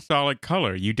one solid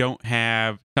color. You don't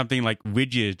have something like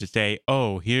ridges to say,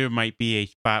 oh, here might be a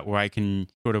spot where I can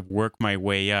sort of work my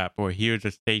way up, or here's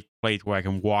a safe place where I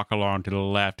can walk along to the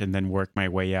left and then work my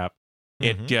way up.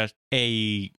 It's just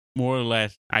a more or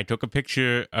less, I took a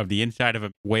picture of the inside of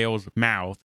a whale's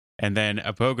mouth, and then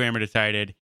a programmer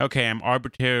decided, okay, I'm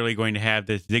arbitrarily going to have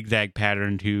this zigzag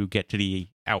pattern to get to the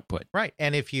output. Right.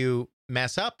 And if you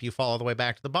mess up, you fall all the way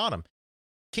back to the bottom.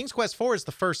 King's Quest IV is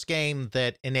the first game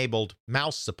that enabled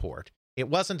mouse support. It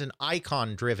wasn't an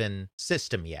icon-driven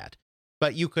system yet,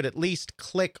 but you could at least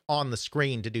click on the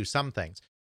screen to do some things.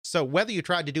 So whether you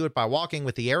tried to do it by walking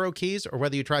with the arrow keys or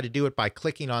whether you tried to do it by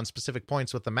clicking on specific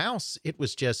points with the mouse, it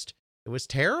was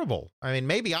terrible. I mean,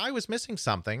 maybe I was missing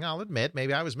something. I'll admit,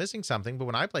 maybe I was missing something. But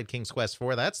when I played King's Quest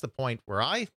IV, that's the point where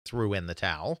I threw in the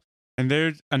towel. And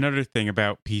there's another thing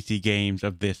about PC games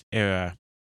of this era.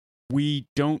 We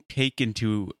don't take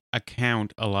into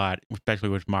account a lot, especially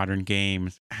with modern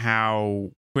games, how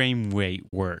frame rate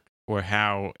works or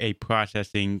how a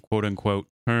processing quote-unquote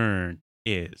turn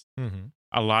is. Mm-hmm.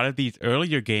 A lot of these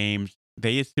earlier games,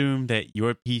 they assume that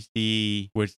your PC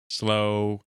was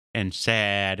slow and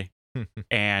sad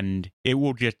and it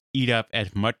will just eat up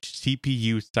as much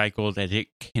CPU cycles as it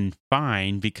can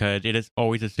find because it has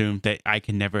always assumed that I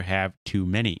can never have too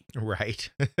many. Right.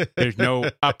 There's no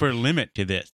upper limit to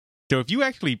this. So if you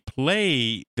actually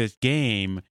play this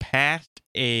game past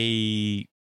a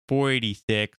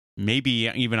 486, maybe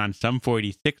even on some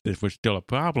 486s was still a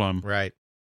problem, Right.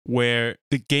 where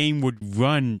the game would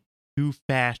run too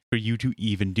fast for you to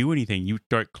even do anything. You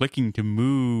start clicking to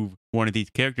move one of these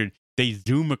characters. They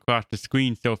zoom across the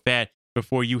screen so fast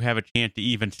before you have a chance to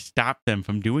even stop them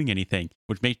from doing anything,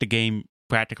 which makes the game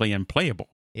practically unplayable.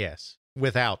 Yes.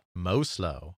 Without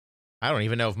Moslow. I don't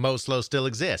even know if Moslow still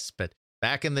exists, but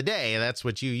back in the day, that's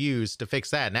what you used to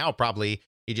fix that. Now, probably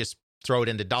you just throw it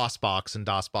into DOSBox, and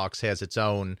DOSBox has its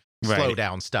own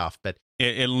slowdown stuff. But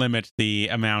it limits the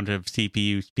amount of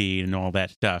CPU speed and all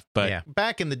that stuff. But yeah,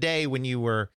 back in the day when you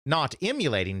were not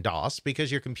emulating DOS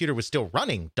because your computer was still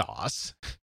running DOS,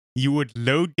 you would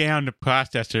load down the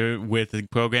processor with a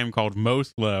program called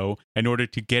Moslow in order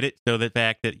to get it so the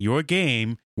fact that your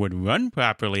game would run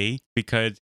properly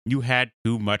because you had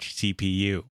too much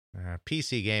CPU.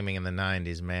 PC gaming in the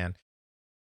 90s, man.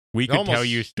 We could tell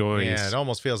you stories. Yeah, it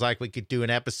almost feels like we could do an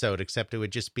episode, except it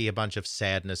would just be a bunch of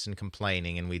sadness and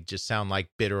complaining, and we'd just sound like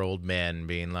bitter old men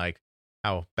being like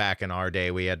how back in our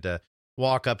day we had to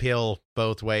walk uphill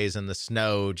both ways in the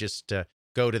snow just to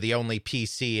go to the only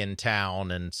PC in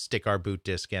town and stick our boot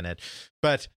disc in it.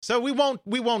 But so we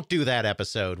won't do that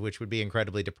episode, which would be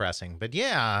incredibly depressing. But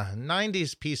yeah,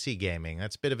 90s PC gaming.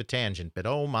 That's a bit of a tangent, but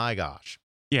oh my gosh.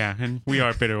 Yeah, and we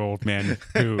are bitter old men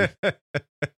who,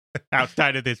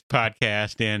 outside of this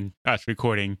podcast and us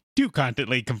recording, do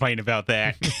constantly complain about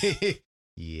that.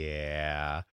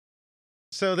 Yeah.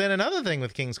 So then another thing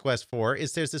with King's Quest IV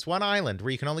is there's this one island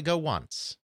where you can only go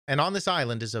once. And on this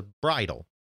island is a bridle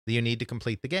that you need to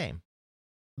complete the game.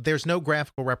 There's no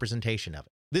graphical representation of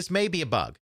it. This may be a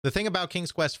bug. The thing about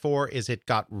King's Quest IV is it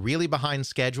got really behind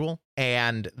schedule,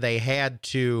 and they had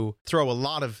to throw a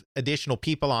lot of additional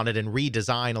people on it and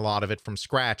redesign a lot of it from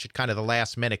scratch at kind of the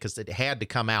last minute because it had to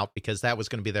come out because that was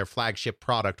going to be their flagship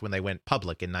product when they went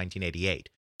public in 1988.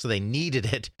 So they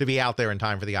needed it to be out there in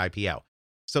time for the IPO.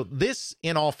 So this,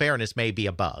 in all fairness, may be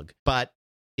a bug, but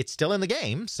it's still in the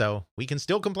game, so we can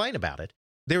still complain about it.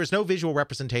 There is no visual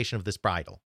representation of this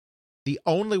bridle. The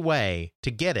only way to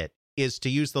get it is to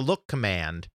use the look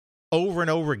command over and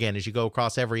over again as you go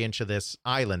across every inch of this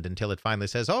island until it finally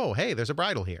says, oh, hey, there's a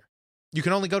bridle here. You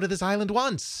can only go to this island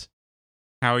once.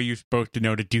 How are you supposed to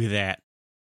know to do that?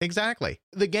 Exactly.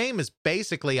 The game is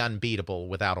basically unbeatable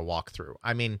without a walkthrough.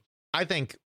 I mean, I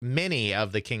think many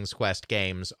of the King's Quest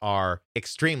games are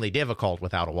extremely difficult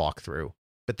without a walkthrough,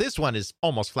 but this one is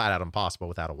almost flat out impossible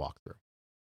without a walkthrough.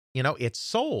 You know, it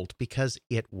sold because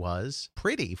it was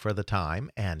pretty for the time,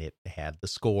 and it had the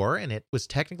score, and it was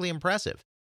technically impressive.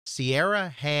 Sierra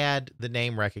had the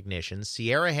name recognition,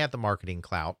 Sierra had the marketing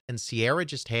clout, and Sierra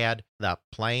just had the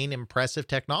plain impressive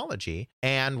technology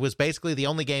and was basically the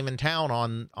only game in town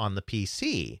on the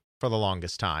PC for the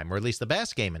longest time, or at least the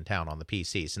best game in town on the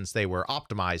PC, since they were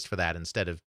optimized for that instead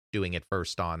of doing it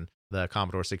first on the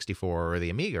Commodore 64 or the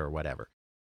Amiga or whatever.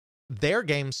 Their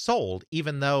games sold,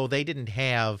 even though they didn't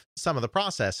have some of the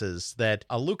processes that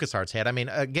a LucasArts had. I mean,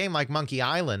 a game like Monkey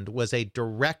Island was a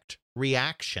direct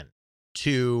reaction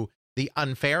to the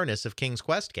unfairness of King's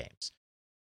Quest games.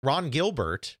 Ron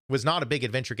Gilbert was not a big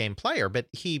adventure game player, but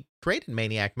he created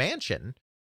Maniac Mansion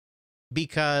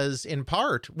because, in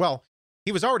part, well,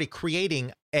 he was already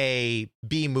creating a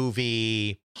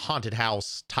B-movie haunted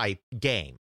house type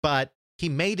game, but he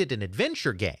made it an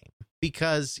adventure game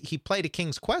because he played a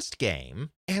King's Quest game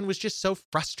and was just so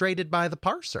frustrated by the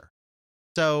parser.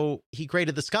 So he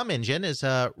created the Scum engine as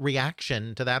a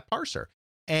reaction to that parser.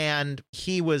 And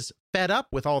he was fed up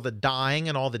with all the dying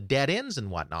and all the dead ends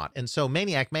and whatnot. And so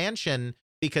Maniac Mansion,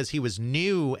 because he was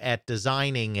new at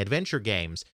designing adventure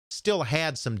games, still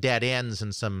had some dead ends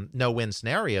and some no-win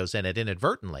scenarios in it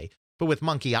inadvertently. But with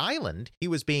Monkey Island, he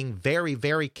was being very,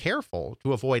 very careful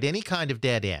to avoid any kind of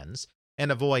dead ends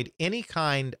and avoid any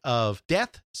kind of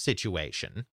death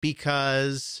situation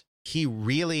because he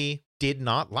really did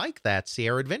not like that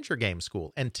Sierra Adventure Game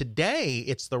School. And today,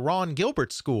 it's the Ron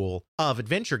Gilbert School of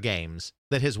adventure games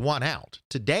that has won out.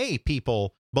 Today,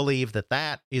 people believe that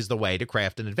that is the way to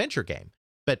craft an adventure game.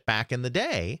 But back in the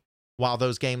day, while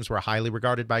those games were highly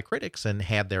regarded by critics and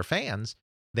had their fans,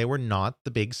 they were not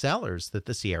the big sellers that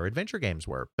the Sierra Adventure games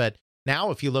were. But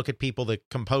now, if you look at people that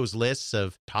compose lists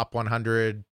of top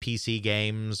 100 PC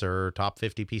games or top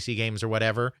 50 PC games or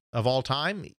whatever of all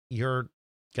time, you're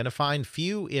going to find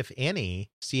few, if any,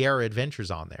 Sierra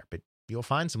Adventures on there. But you'll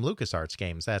find some LucasArts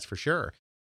games, that's for sure.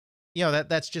 You know,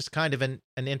 that's just kind of an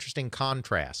interesting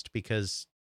contrast because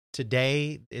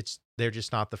today they're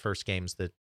just not the first games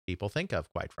that people think of,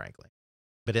 quite frankly.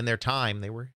 But in their time, they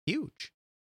were huge.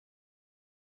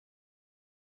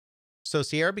 So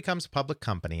Sierra becomes a public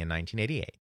company in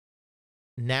 1988.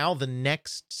 Now the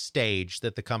next stage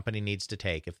that the company needs to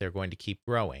take if they're going to keep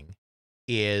growing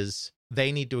is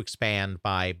they need to expand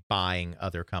by buying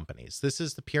other companies. This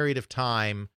is the period of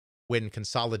time when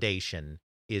consolidation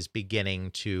is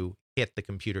beginning to hit the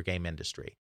computer game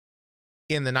industry.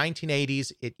 In the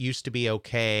 1980s, it used to be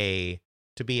okay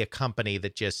to be a company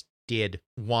that just did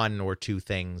one or two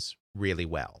things really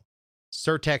well.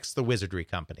 Surtex, the Wizardry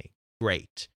Company,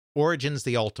 great. Origins,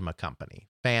 the Ultima Company,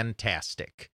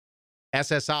 fantastic.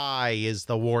 SSI is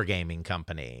the Wargaming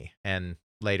Company, and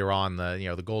later on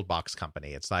the Gold Box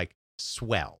Company. It's like,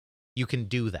 swell. You can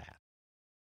do that.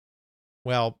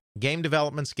 Well, game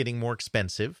development's getting more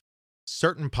expensive.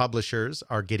 Certain publishers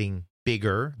are getting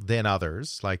bigger than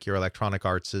others, like your Electronic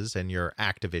Artses and your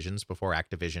Activisions before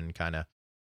Activision kind of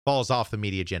falls off the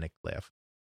Mediagenic cliff.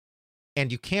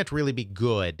 And you can't really be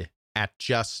good at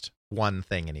just one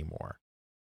thing anymore.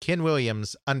 Ken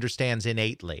Williams understands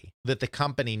innately that the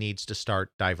company needs to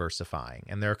start diversifying.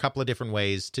 And there are a couple of different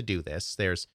ways to do this.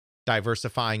 There's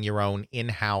diversifying your own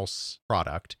in-house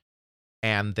product,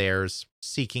 and there's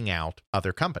seeking out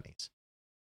other companies.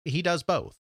 He does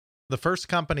both. The first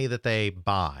company that they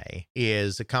buy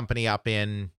is a company up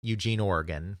in Eugene,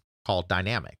 Oregon called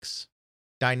Dynamics.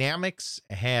 Dynamics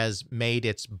has made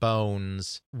its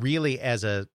bones really as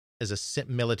a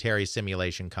military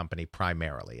simulation company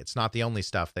primarily. It's not the only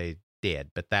stuff they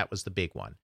did, but that was the big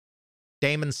one.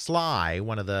 Damon Sly,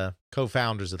 one of the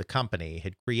co-founders of the company,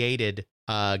 had created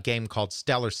a game called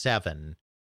Stellar 7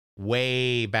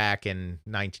 way back in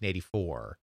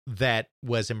 1984 that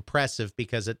was impressive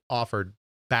because it offered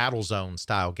Battlezone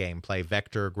style gameplay,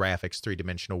 vector graphics,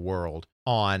 three-dimensional world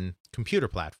on computer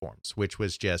platforms, which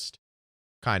was just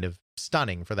kind of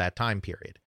stunning for that time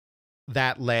period.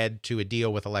 That led to a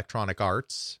deal with Electronic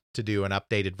Arts to do an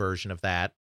updated version of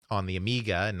that on the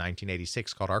Amiga in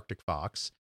 1986 called Arctic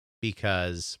Fox,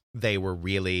 because they were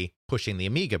really pushing the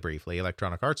Amiga briefly.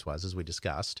 Electronic Arts was, as we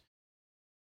discussed.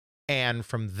 And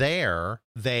from there,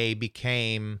 they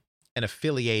became an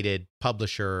affiliated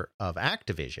publisher of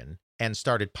Activision and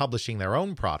started publishing their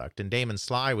own product. And Damon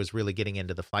Sly was really getting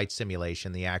into the flight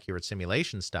simulation, the accurate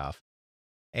simulation stuff.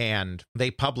 And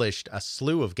they published a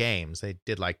slew of games. They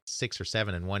did like 6 or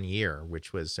 7 in 1 year,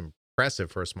 which was impressive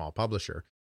for a small publisher.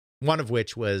 One of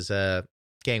which was a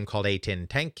game called A-10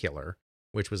 Tank Killer,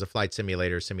 which was a flight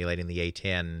simulator simulating the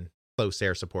A-10 close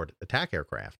air support attack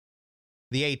aircraft.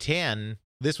 The A-10,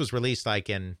 this was released like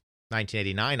in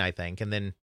 1989, I think. And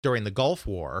then during the Gulf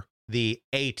War, the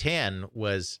A-10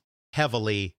 was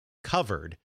heavily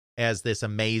covered as this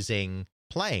amazing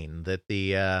plane that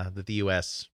the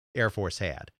U.S. Air Force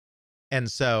had.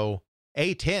 And so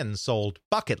A-10 sold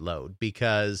bucket load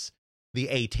because the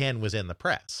A-10 was in the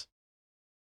press.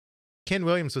 Ken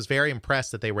Williams was very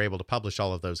impressed that they were able to publish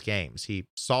all of those games. He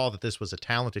saw that this was a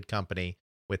talented company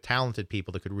with talented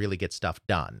people that could really get stuff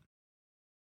done.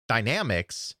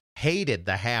 Dynamics hated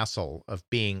the hassle of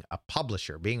being a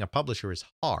publisher. Being a publisher is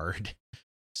hard.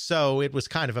 So it was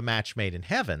kind of a match made in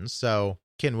heaven. So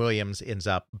Ken Williams ends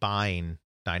up buying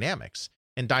Dynamics.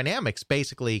 And Dynamics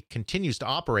basically continues to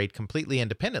operate completely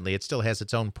independently. It still has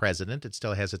its own president. It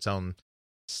still has its own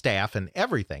staff and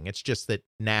everything. It's just that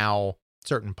now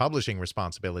certain publishing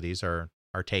responsibilities are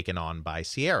taken on by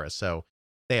Sierra. So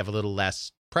they have a little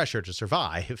less pressure to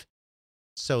survive.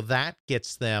 So that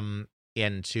gets them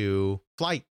into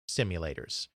flight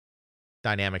simulators.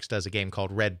 Dynamics does a game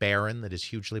called Red Baron that is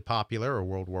hugely popular, a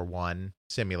World War I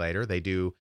simulator. They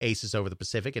do Aces Over the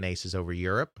Pacific and Aces Over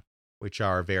Europe, which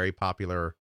are very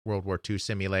popular World War II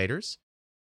simulators.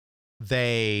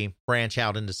 They branch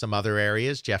out into some other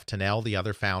areas. Jeff Tennell, the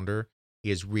other founder,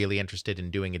 is really interested in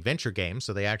doing adventure games,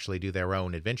 so they actually do their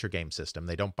own adventure game system.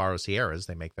 They don't borrow Sierra's,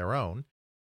 they make their own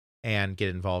and get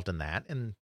involved in that,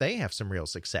 and they have some real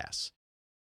success.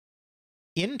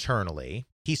 Internally,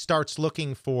 he starts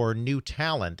looking for new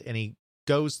talent, and he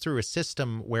goes through a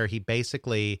system where he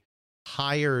basically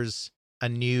hires a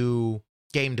new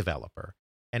game developer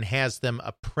and has them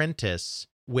apprentice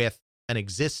with an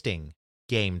existing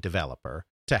game developer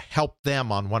to help them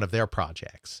on one of their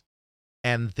projects,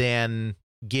 and then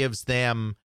gives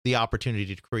them the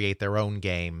opportunity to create their own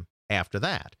game after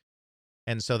that.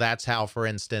 And so that's how, for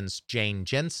instance, Jane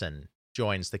Jensen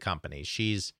joins the company.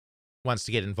 She's wants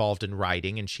to get involved in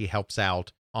writing, and she helps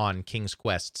out on King's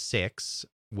Quest VI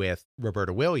with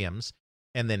Roberta Williams,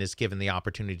 and then is given the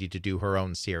opportunity to do her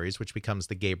own series, which becomes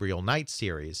the Gabriel Knight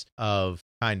series of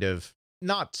kind of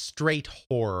not straight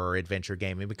horror adventure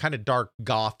gaming, but kind of dark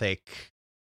gothic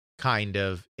kind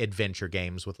of adventure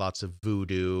games with lots of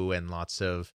voodoo and lots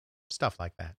of stuff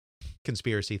like that,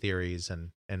 conspiracy theories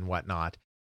and whatnot.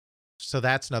 So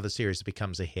that's another series that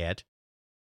becomes a hit.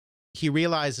 He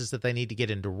realizes that they need to get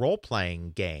into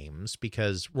role-playing games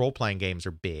because role-playing games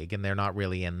are big and they're not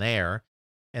really in there.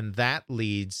 And that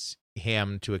leads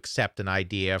him to accept an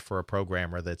idea for a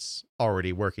programmer that's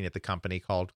already working at the company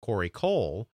called Corey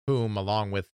Cole, whom,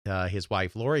 along with his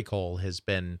wife, Lori Cole, has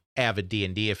been avid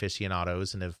D&D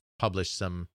aficionados and have published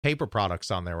some paper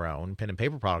products on their own, pen and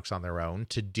paper products on their own,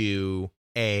 to do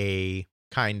a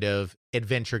kind of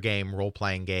adventure game,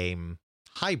 role-playing game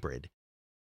hybrid.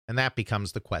 And that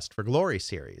becomes the Quest for Glory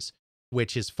series,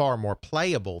 which is far more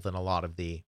playable than a lot of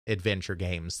the adventure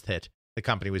games that the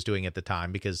company was doing at the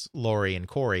time, because Lori and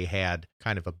Corey had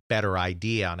kind of a better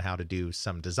idea on how to do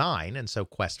some design. And so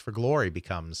Quest for Glory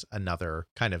becomes another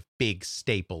kind of big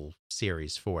staple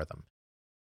series for them.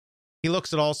 He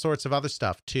looks at all sorts of other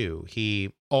stuff too.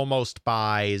 He almost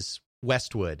buys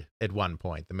Westwood at one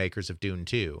point, the makers of Dune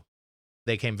 2.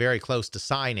 They came very close to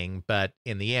signing, but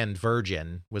in the end,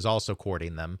 Virgin was also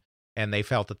courting them, and they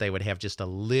felt that they would have just a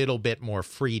little bit more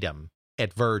freedom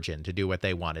at Virgin to do what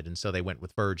they wanted, and so they went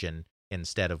with Virgin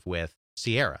instead of with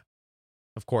Sierra.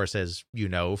 Of course, as you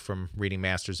know from reading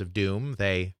Masters of Doom,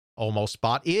 they almost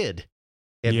bought id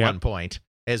at one point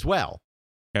as well.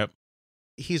 Yep.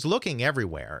 He's looking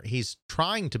everywhere. He's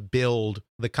trying to build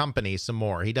the company some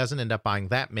more. He doesn't end up buying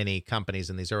that many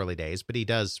companies in these early days, but he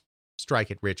does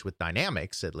strike it rich with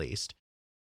Dynamics, at least.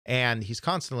 And he's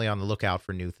constantly on the lookout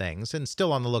for new things and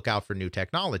still on the lookout for new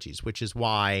technologies, which is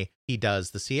why he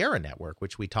does the Sierra Network,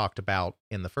 which we talked about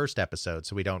in the first episode.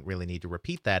 So we don't really need to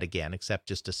repeat that again, except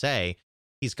just to say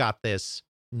he's got this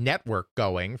network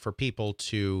going for people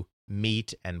to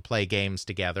meet and play games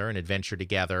together and adventure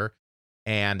together.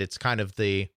 And it's kind of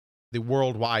the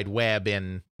World Wide Web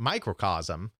in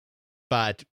microcosm,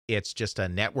 but it's just a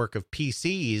network of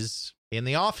PCs in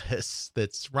the office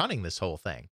that's running this whole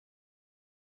thing.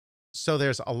 So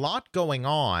there's a lot going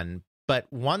on,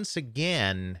 but once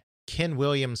again, Ken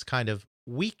Williams' kind of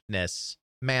weakness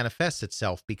manifests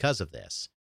itself because of this.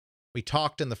 We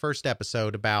talked in the first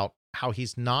episode about how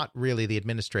he's not really the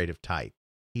administrative type.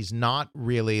 He's not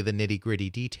really the nitty-gritty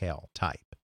detail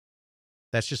type.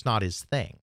 That's just not his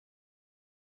thing.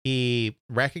 He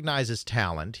recognizes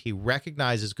talent. He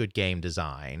recognizes good game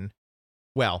design.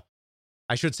 Well,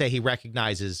 I should say he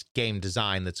recognizes game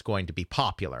design that's going to be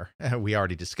popular. We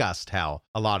already discussed how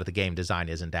a lot of the game design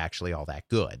isn't actually all that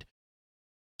good.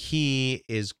 He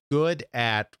is good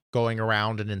at going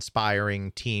around and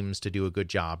inspiring teams to do a good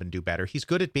job and do better. He's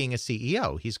good at being a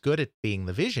CEO. He's good at being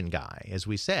the vision guy, as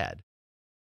we said.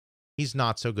 He's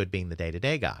not so good being the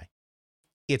day-to-day guy.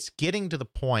 It's getting to the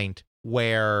point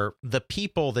where the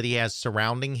people that he has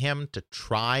surrounding him to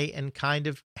try and kind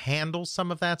of handle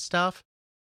some of that stuff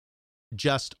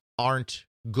just aren't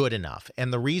good enough.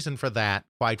 And the reason for that,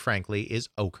 quite frankly, is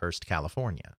Oakhurst,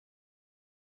 California.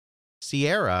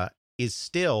 Sierra is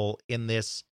still in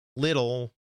this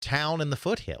little town in the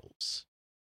foothills.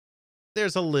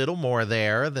 There's a little more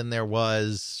there than there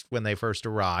was when they first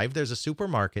arrived. There's a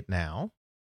supermarket now.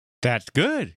 That's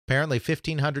good. Apparently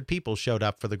 1,500 people showed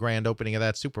up for the grand opening of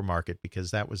that supermarket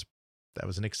because that was That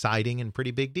was an exciting and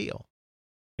pretty big deal.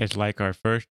 It's like our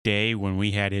first day when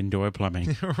we had indoor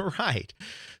plumbing. Right.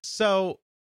 So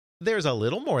there's a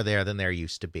little more there than there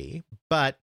used to be,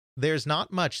 but there's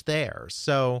not much there.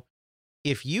 So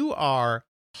if you are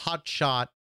hotshot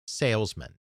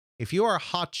salesman, if you are a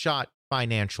hotshot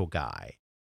financial guy,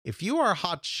 if you are a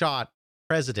hotshot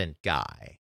president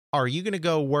guy, are you going to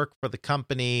go work for the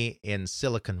company in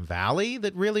Silicon Valley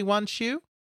that really wants you?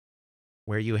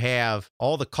 Where you have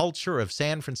all the culture of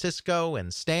San Francisco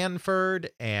and Stanford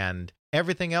and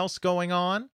everything else going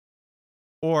on?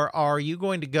 Or are you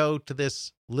going to go to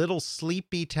this little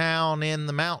sleepy town in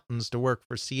the mountains to work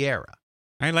for Sierra?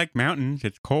 I like mountains.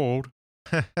 It's cold.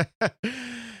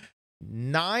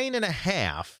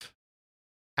 9.5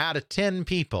 out of 10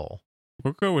 people,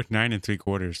 We'll go with 9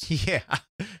 3/4. yeah,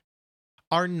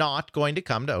 are not going to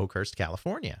come to Oakhurst,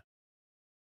 California.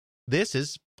 This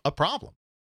is a problem.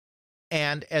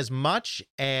 And as much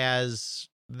as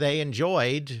they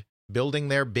enjoyed building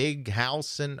their big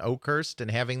house in Oakhurst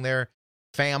and having their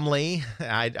family,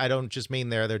 I don't just mean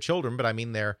their children, but I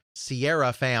mean their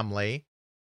Sierra family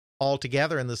all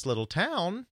together in this little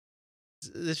town,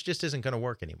 this just isn't going to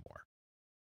work anymore.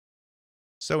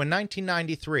 So in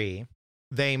 1993,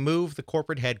 they moved the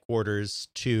corporate headquarters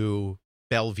to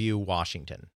Bellevue,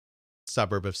 Washington,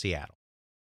 suburb of Seattle.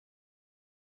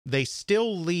 They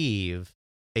still leave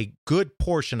a good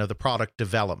portion of the product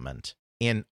development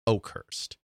in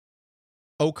Oakhurst.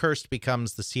 Oakhurst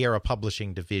becomes the Sierra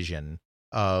Publishing division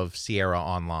of Sierra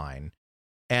Online,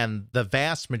 and the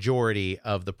vast majority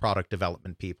of the product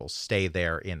development people stay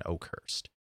there in Oakhurst.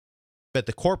 But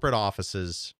the corporate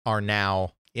offices are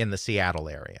now in the Seattle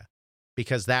area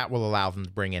because that will allow them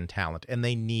to bring in talent, and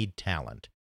they need talent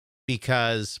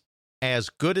because as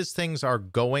good as things are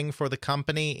going for the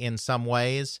company in some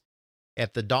ways,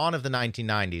 at the dawn of the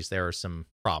 1990s, there are some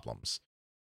problems.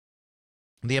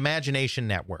 The Imagination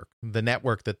Network, the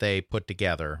network that they put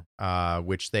together,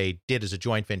 which they did as a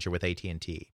joint venture with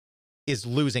AT&T, is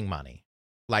losing money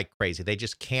like crazy. They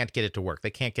just can't get it to work. They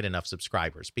can't get enough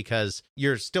subscribers because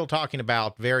you're still talking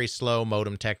about very slow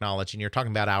modem technology and you're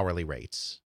talking about hourly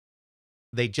rates.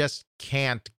 They just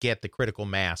can't get the critical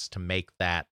mass to make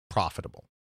that profitable.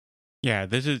 Yeah,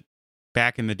 this is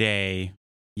back in the day.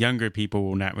 Younger people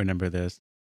will not remember this.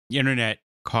 The internet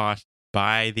cost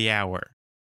by the hour.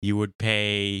 You would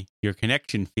pay your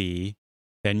connection fee,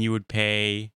 then you would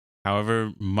pay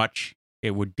however much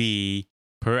it would be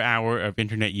per hour of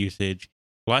internet usage,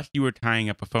 plus you were tying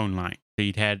up a phone line. So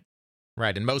you'd had...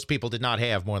 Right, and most people did not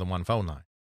have more than one phone line.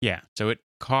 Yeah, so it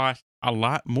cost a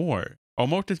lot more,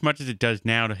 almost as much as it does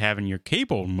now to having your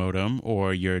cable modem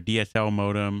or your DSL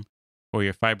modem or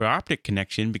your fiber optic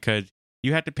connection, because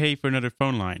you had to pay for another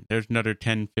phone line. There's another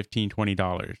 $10, $15,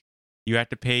 $20. You have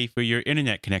to pay for your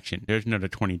internet connection. There's another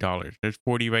 $20. There's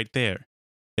 $40 right there.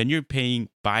 Then you're paying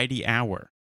by the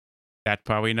hour. That's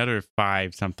probably another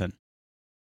 $5 something.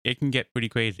 It can get pretty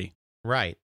crazy.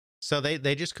 Right. So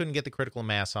they just couldn't get the critical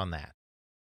mass on that.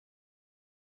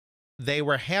 They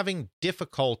were having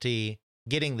difficulty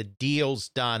getting the deals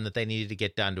done that they needed to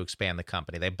get done to expand the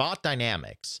company. They bought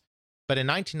Dynamics, but in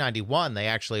 1991, they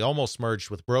actually almost merged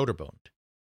with Broderbund,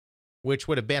 which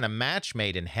would have been a match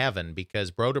made in heaven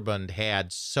because Broderbund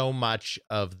had so much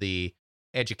of the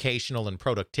educational and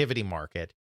productivity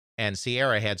market, and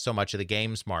Sierra had so much of the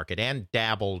games market and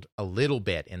dabbled a little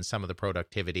bit in some of the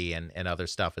productivity and other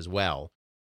stuff as well.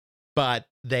 But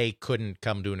they couldn't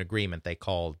come to an agreement. They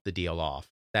called the deal off.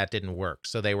 That didn't work.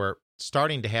 So they were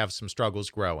starting to have some struggles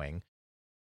growing.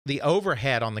 The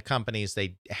overhead on the companies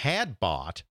they had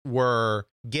bought were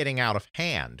getting out of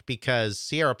hand because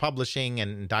Sierra Publishing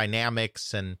and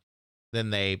Dynamics, and then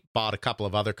they bought a couple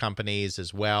of other companies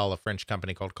as well, a French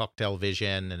company called Cocktail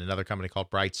Vision and another company called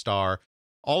Brightstar.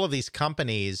 All of these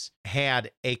companies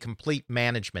had a complete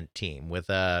management team with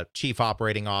a chief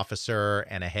operating officer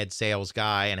and a head sales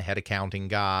guy and a head accounting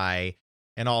guy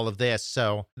and all of this.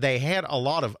 So they had a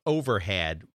lot of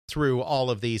overhead through all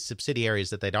of these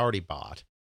subsidiaries that they'd already bought.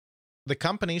 The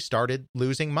company started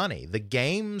losing money. The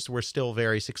games were still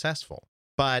very successful,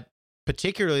 but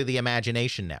particularly the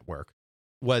Imagination Network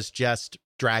was just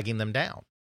dragging them down.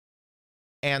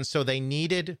 And so they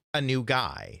needed a new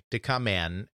guy to come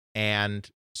in and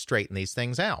straighten these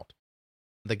things out.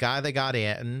 The guy they got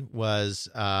in was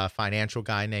a financial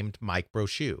guy named Mike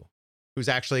Brochu, who's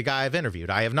actually a guy I've interviewed.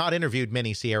 I have not interviewed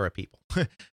many Sierra people,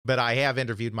 but I have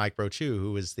interviewed Mike Brochu,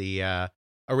 who was the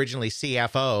originally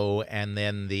CFO and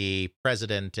then the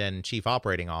president and chief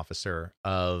operating officer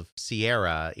of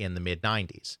Sierra in the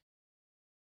mid-90s.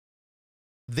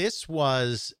 This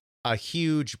was a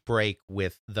huge break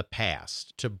with the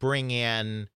past to bring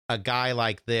in a guy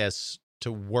like this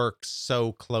to work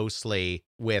so closely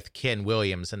with Ken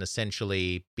Williams and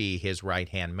essentially be his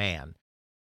right-hand man.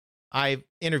 I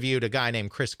interviewed a guy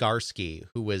named Chris Garsky,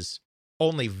 who was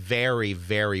only very,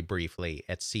 very briefly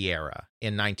at Sierra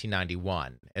in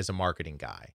 1991 as a marketing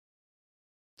guy.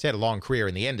 He's had a long career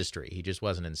in the industry. He just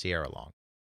wasn't in Sierra long.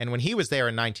 And when he was there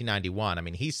in 1991, I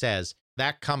mean, he says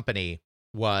that company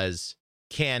was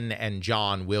Ken and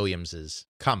John Williams's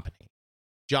company.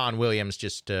 John Williams,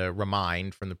 just to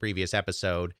remind from the previous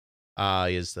episode,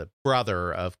 is the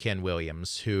brother of Ken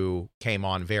Williams, who came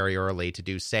on very early to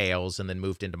do sales and then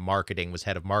moved into marketing, was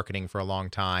head of marketing for a long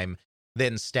time,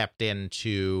 then stepped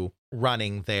into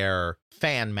running their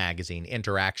fan magazine,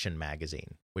 Interaction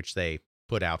Magazine, which they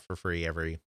put out for free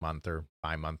every month or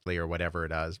bi-monthly or whatever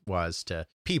it was to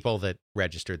people that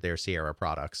registered their Sierra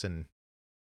products and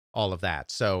all of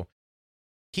that. So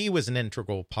he was an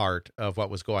integral part of what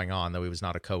was going on, though he was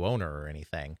not a co-owner or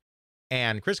anything.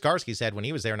 And Chris Garsky said when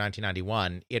he was there in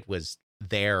 1991, it was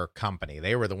their company.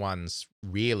 They were the ones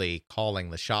really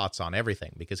calling the shots on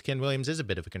everything because Ken Williams is a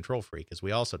bit of a control freak, as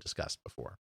we also discussed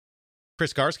before.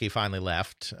 Chris Garsky finally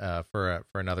left for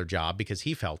another job because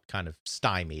he felt kind of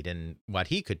stymied in what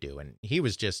he could do. And he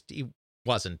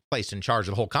wasn't placed in charge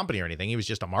of the whole company or anything. He was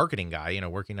just a marketing guy,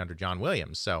 working under John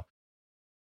Williams. So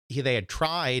they had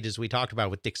tried, as we talked about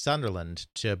with Dick Sunderland,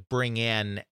 to bring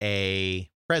in a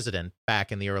president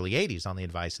back in the early 80s on the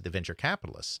advice of the venture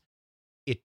capitalists.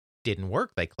 It didn't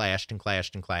work. They clashed and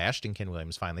clashed and clashed, and Ken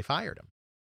Williams finally fired him.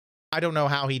 I don't know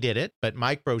how he did it, but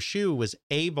Mike Brochu was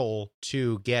able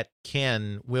to get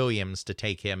Ken Williams to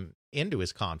take him into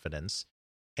his confidence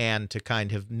and to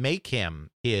kind of make him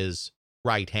his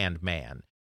right-hand man.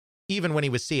 Even when he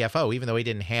was CFO, even though he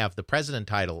didn't have the president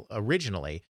title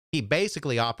originally, he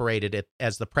basically operated it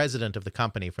as the president of the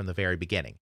company from the very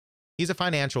beginning. He's a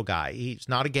financial guy. He's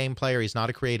not a game player. He's not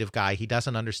a creative guy. He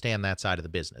doesn't understand that side of the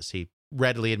business. He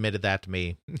readily admitted that to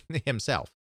me himself.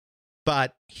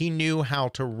 But he knew how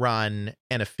to run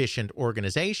an efficient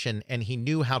organization, and he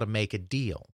knew how to make a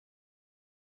deal.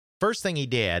 First thing he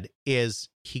did is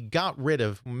he got rid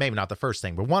of, maybe not the first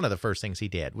thing, but one of the first things he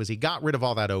did was he got rid of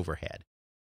all that overhead.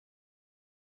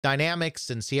 Dynamics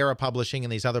and Sierra Publishing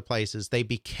and these other places, they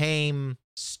became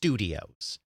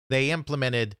studios. They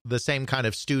implemented the same kind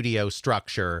of studio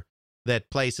structure that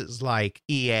places like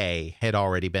EA had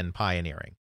already been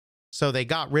pioneering. So they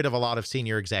got rid of a lot of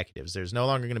senior executives. There's no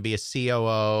longer going to be a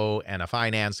COO and a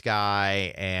finance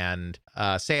guy and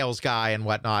a sales guy and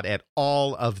whatnot at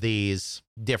all of these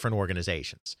different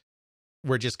organizations.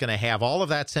 We're just going to have all of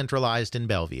that centralized in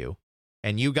Bellevue.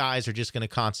 And you guys are just going to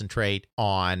concentrate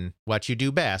on what you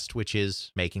do best, which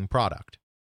is making product.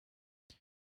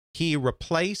 He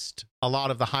replaced a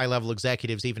lot of the high-level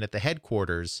executives, even at the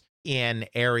headquarters, in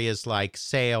areas like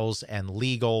sales and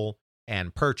legal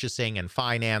and purchasing and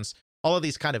finance, all of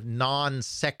these kind of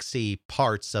non-sexy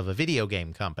parts of a video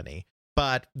game company.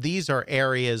 But these are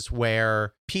areas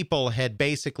where people had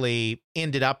basically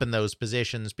ended up in those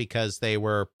positions because they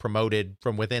were promoted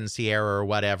from within Sierra or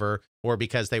whatever, or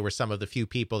because they were some of the few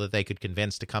people that they could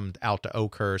convince to come out to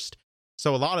Oakhurst.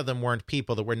 So a lot of them weren't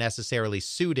people that were necessarily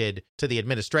suited to the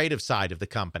administrative side of the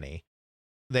company.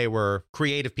 They were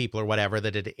creative people or whatever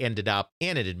that had ended up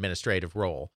in an administrative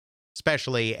role,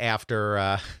 especially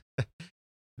after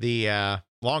the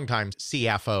longtime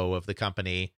CFO of the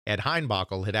company, Ed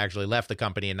Heinbockel, had actually left the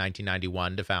company in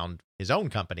 1991 to found his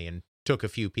own company and took a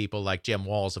few people like Jim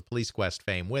Walls of Police Quest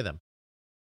fame with him.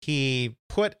 He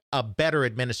put a better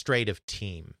administrative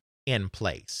team in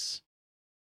place.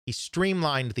 He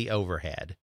streamlined the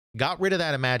overhead, got rid of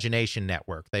that Imagination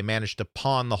Network. They managed to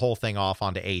pawn the whole thing off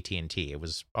onto AT&T. It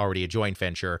was already a joint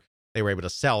venture. They were able to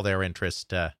sell their interest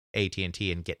to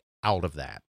AT&T and get out of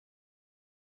that.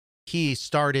 He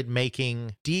started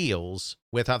making deals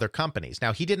with other companies.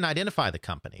 Now, he didn't identify the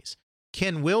companies.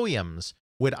 Ken Williams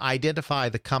would identify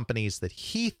the companies that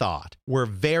he thought were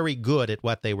very good at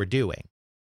what they were doing.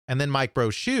 And then Mike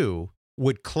Brochu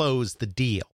would close the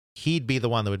deal. He'd be the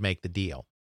one that would make the deal.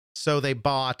 So they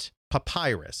bought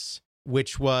Papyrus,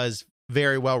 which was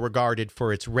very well regarded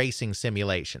for its racing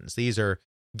simulations. These are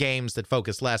games that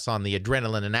focus less on the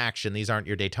adrenaline and action. These aren't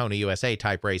your Daytona USA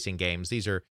type racing games. These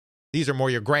are more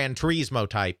your Gran Turismo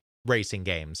type racing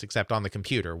games, except on the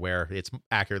computer where it's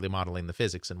accurately modeling the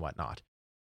physics and whatnot.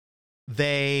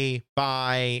 They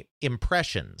buy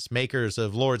Impressions, makers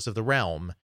of Lords of the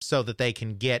Realm, so that they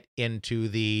can get into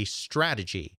the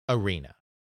strategy arena.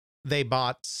 They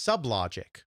bought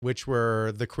Sublogic, which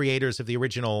were the creators of the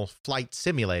original Flight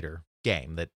Simulator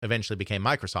game that eventually became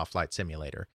Microsoft Flight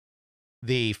Simulator.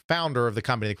 The founder of the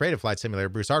company, the Creative Flight Simulator,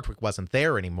 Bruce Artwick, wasn't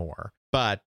there anymore,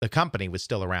 but the company was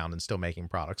still around and still making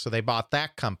products. So they bought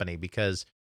that company because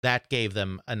that gave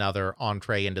them another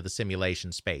entree into the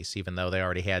simulation space, even though they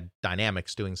already had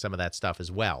Dynamics doing some of that stuff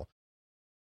as well.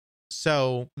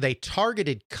 So they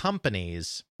targeted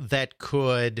companies that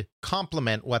could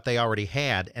complement what they already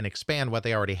had and expand what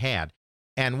they already had.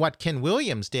 And what Ken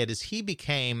Williams did is he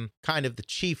became kind of the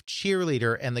chief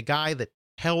cheerleader and the guy that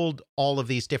held all of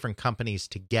these different companies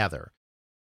together.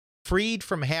 Freed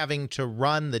from having to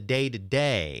run the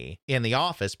day-to-day in the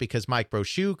office because Mike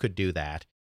Brochu could do that,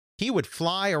 he would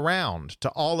fly around to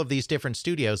all of these different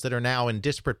studios that are now in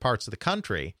disparate parts of the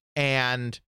country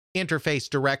and interface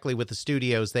directly with the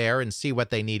studios there and see what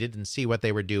they needed and see what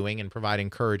they were doing and provide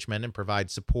encouragement and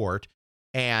provide support,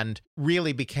 and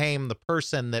really became the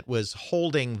person that was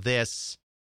holding this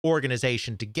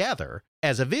organization together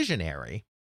as a visionary,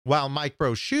 while Mike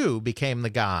Brochu became the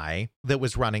guy that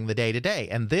was running the day-to-day.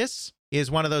 And this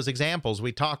is one of those examples.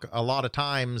 We talk a lot of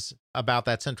times about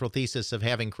that central thesis of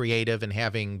having creative and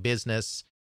having business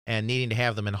and needing to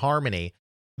have them in harmony.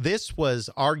 This was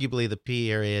arguably the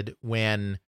period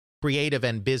when creative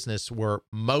and business were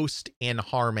most in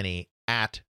harmony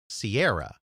at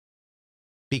Sierra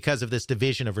because of this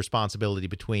division of responsibility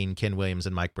between Ken Williams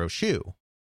and Mike Brochu.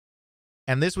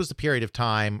 And this was the period of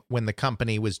time when the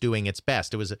company was doing its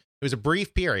best. It was a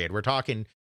brief period. We're talking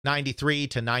 93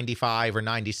 to 95 or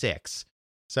 96.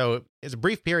 So it's a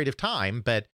brief period of time,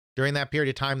 but during that period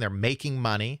of time, they're making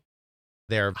money,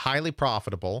 they're highly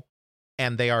profitable,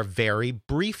 and they are very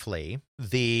briefly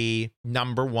the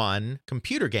number one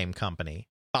computer game company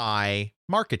by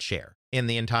market share in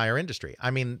the entire industry.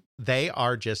 I mean, they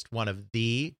are just one of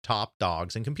the top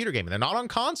dogs in computer gaming. They're not on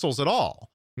consoles at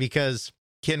all because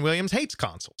Ken Williams hates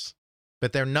consoles,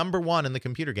 but they're number one in the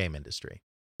computer game industry.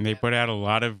 And they put out a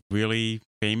lot of really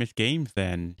famous games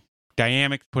then.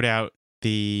 Dynamics put out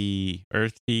the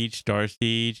Earth Siege, Star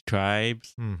Siege,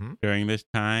 Tribes during this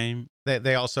time.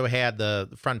 They also had the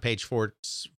front page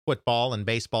sports football and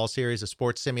baseball series of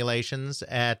sports simulations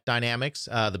at Dynamics.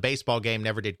 The baseball game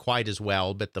never did quite as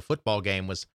well, but the football game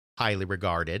was highly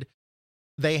regarded.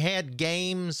 They had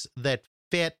games that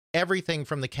fit everything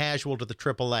from the casual to the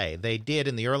AAA. They did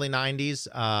in the early 90s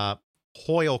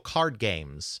Hoyle Card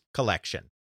Games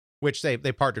collection, which they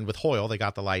partnered with Hoyle. They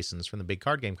got the license from the big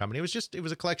card game company. It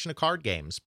was a collection of card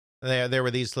games. There were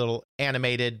these little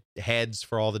animated heads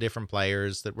for all the different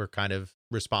players that were kind of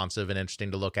responsive and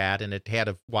interesting to look at, and it had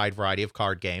a wide variety of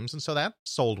card games, and so that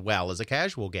sold well as a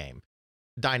casual game.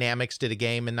 Dynamics did a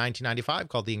game in 1995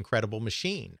 called The Incredible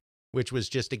Machine, which was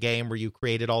just a game where you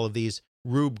created all of these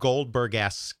Rube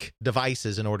Goldberg-esque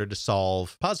devices in order to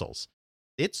solve puzzles.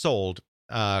 It sold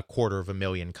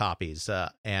 250,000 copies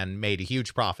and made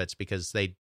huge profits because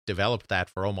they developed that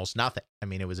for almost nothing. I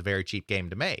mean, it was a very cheap game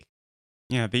to make.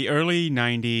 Yeah, the early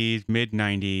 90s, mid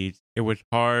 90s, it was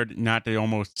hard not to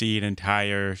almost see an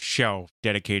entire shelf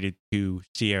dedicated to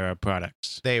Sierra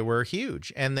products. They were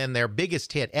huge. And then their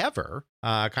biggest hit ever,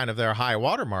 kind of their high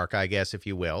watermark, I guess, if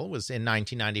you will, was in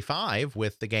 1995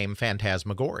 with the game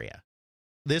Phantasmagoria.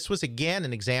 This was, again,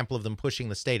 an example of them pushing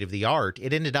the state of the art.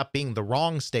 It ended up being the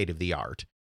wrong state of the art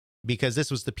because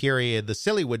this was the period, the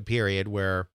Sillywood period,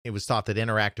 where it was thought that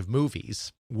interactive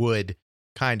movies would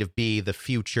kind of be the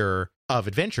future of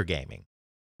adventure gaming,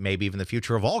 maybe even the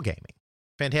future of all gaming.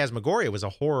 Phantasmagoria was a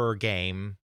horror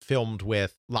game filmed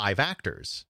with live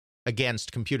actors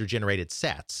against computer-generated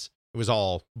sets. It was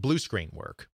all blue screen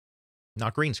work,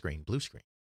 not green screen, blue screen.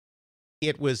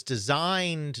 It was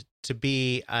designed to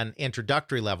be an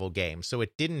introductory level game, so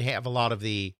it didn't have a lot of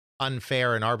the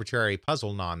unfair and arbitrary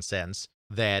puzzle nonsense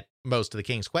that most of the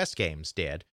King's Quest games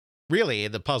did. Really,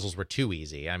 the puzzles were too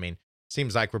easy. I mean,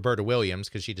 seems like Roberta Williams,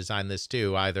 because she designed this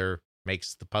too, either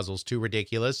makes the puzzles too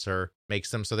ridiculous or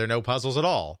makes them so there are no puzzles at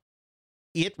all.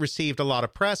 It received a lot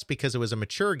of press because it was a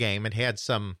mature game. It had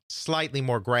some slightly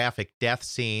more graphic death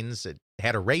scenes. It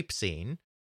had a rape scene,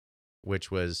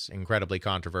 which was incredibly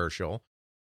controversial.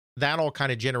 That all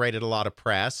kind of generated a lot of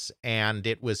press, and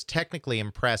it was technically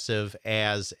impressive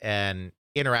as an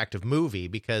interactive movie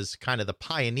because kind of the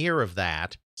pioneer of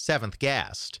that, Seventh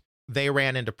Guest, they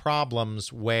ran into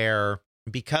problems where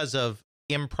because of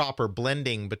improper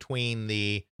blending between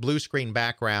the blue screen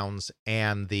backgrounds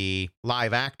and the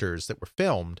live actors that were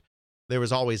filmed, there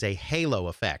was always a halo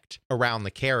effect around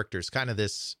the characters, kind of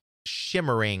this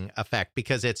shimmering effect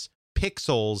because it's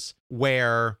pixels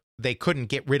where they couldn't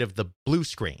get rid of the blue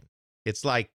screen. It's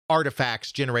like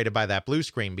artifacts generated by that blue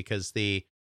screen because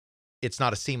it's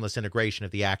not a seamless integration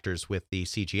of the actors with the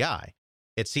CGI.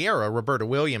 At Sierra, Roberta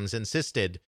Williams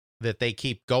insisted that they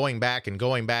keep going back and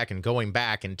going back and going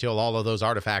back until all of those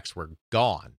artifacts were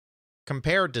gone.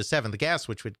 Compared to Seventh Guest,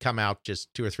 which would come out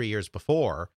just 2 or 3 years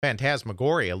before,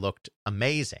 Phantasmagoria looked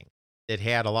amazing. It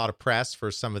had a lot of press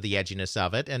for some of the edginess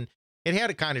of it, and it had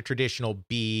a kind of traditional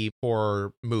B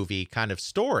horror movie kind of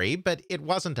story, but it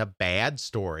wasn't a bad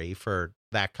story for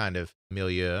that kind of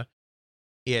milieu.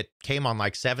 It came on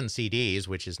like 7 CDs,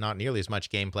 which is not nearly as much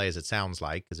gameplay as it sounds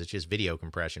like, because it's just video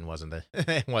compression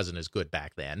it wasn't as good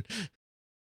back then.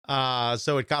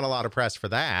 So it got a lot of press for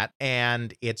that,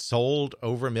 and it sold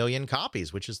over 1 million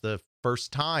copies, which is the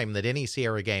first time that any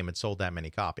Sierra game had sold that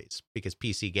many copies, because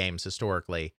PC games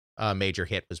historically, a major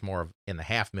hit was more in the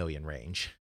 500,000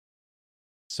 range.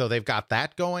 So they've got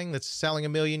that going that's selling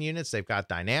 1 million units. They've got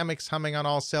Dynamics humming on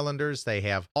all cylinders. They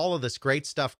have all of this great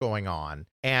stuff going on,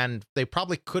 and they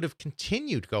probably could have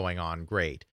continued going on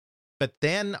great. But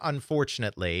then,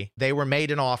 unfortunately, they were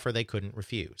made an offer they couldn't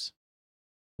refuse.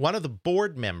 One of the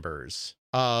board members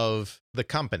of the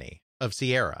company, of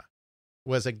Sierra,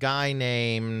 was a guy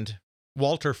named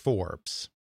Walter Forbes.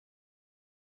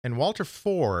 And Walter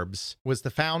Forbes was the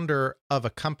founder of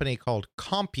a company called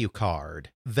CompuCard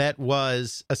that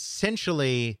was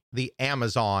essentially the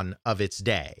Amazon of its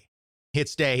day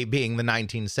being the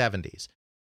 1970s.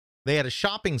 They had a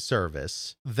shopping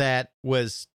service that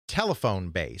was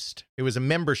telephone-based. It was a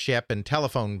membership and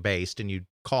telephone-based, and you'd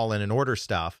call in and order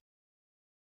stuff.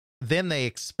 Then they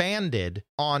expanded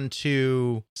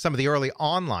onto some of the early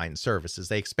online services.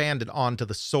 They expanded onto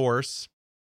The Source,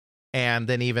 and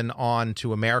then even on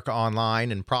to America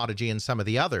Online and Prodigy and some of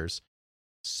the others.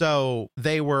 So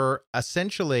they were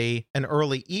essentially an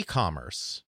early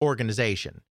e-commerce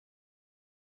organization,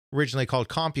 originally called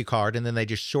CompuCard, and then they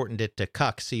just shortened it to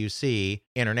CUC, C-U-C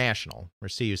International, or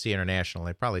C-U-C International.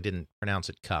 They probably didn't pronounce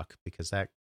it CUC, because that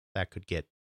could get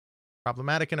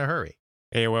problematic in a hurry.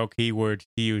 AOL keyword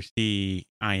CUCINT.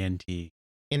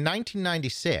 In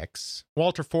 1996,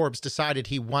 Walter Forbes decided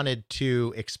he wanted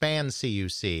to expand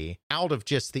CUC out of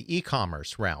just the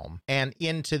e-commerce realm and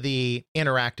into the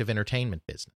interactive entertainment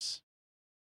business.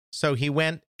 So he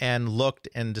went and looked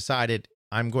and decided,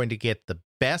 I'm going to get the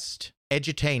best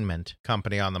edutainment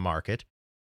company on the market,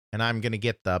 and I'm going to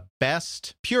get the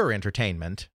best pure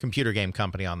entertainment computer game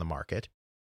company on the market,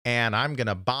 and I'm going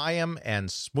to buy them and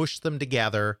smoosh them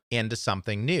together into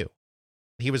something new.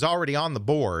 He was already on the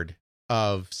board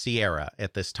of Sierra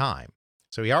at this time,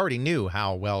 so he already knew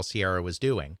how well Sierra was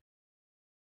doing.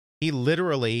 He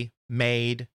literally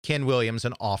made Ken Williams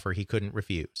an offer he couldn't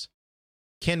refuse.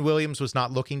 Ken Williams was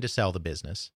not looking to sell the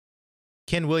business.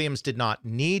 Ken Williams did not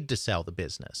need to sell the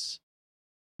business.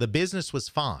 The business was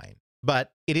fine,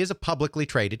 but it is a publicly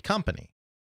traded company.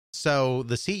 So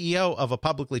the CEO of a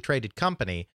publicly traded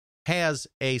company has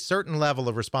a certain level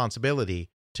of responsibility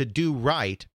to do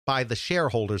right by the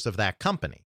shareholders of that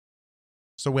company.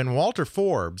 So when Walter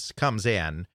Forbes comes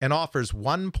in and offers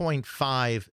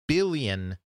 $1.5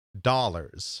 billion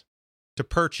to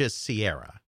purchase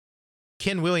Sierra,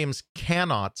 Ken Williams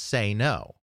cannot say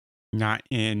no. Not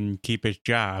in keep his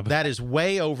job. That is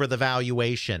way over the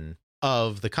valuation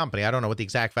of the company. I don't know what the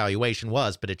exact valuation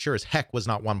was, but it sure as heck was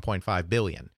not $1.5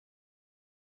 billion.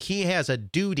 He has a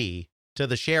duty to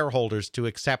the shareholders to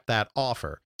accept that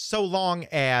offer, so long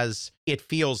as it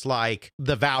feels like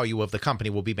the value of the company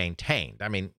will be maintained. I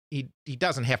mean, he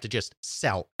doesn't have to just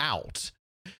sell out.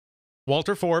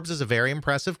 Walter Forbes is a very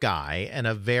impressive guy and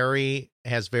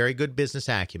has very good business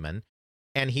acumen,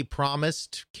 and he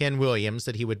promised Ken Williams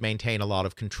that he would maintain a lot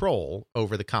of control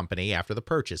over the company after the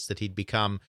purchase, that he'd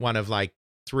become one of like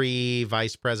 3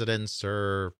 vice presidents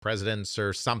or presidents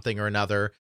or something or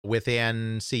another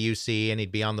within CUC, and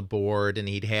he'd be on the board, and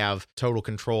he'd have total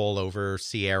control over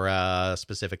Sierra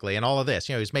specifically, and all of this.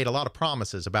 You know, he's made a lot of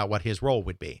promises about what his role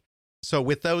would be. So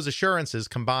with those assurances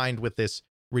combined with this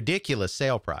ridiculous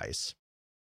sale price,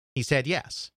 he said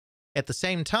yes. At the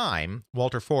same time,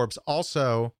 Walter Forbes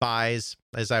also buys,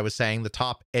 as I was saying, the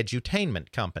top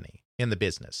edutainment company in the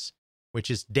business,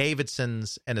 which is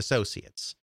Davidson's and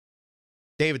Associates.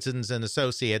 Davidson's and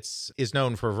Associates is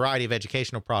known for a variety of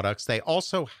educational products. They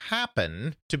also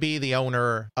happen to be the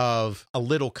owner of a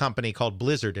little company called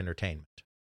Blizzard Entertainment.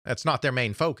 That's not their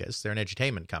main focus. They're an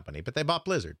edutainment company, but they bought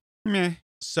Blizzard. Meh.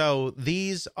 So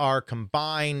these are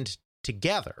combined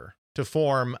together to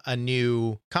form a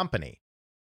new company.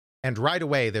 And right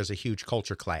away, there's a huge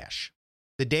culture clash.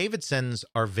 The Davidsons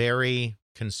are very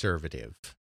conservative.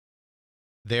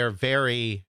 They're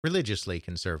very religiously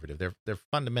conservative. They're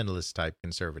fundamentalist type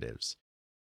conservatives.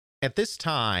 At this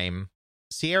time,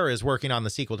 Sierra is working on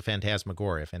the sequel to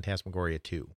Phantasmagoria, Phantasmagoria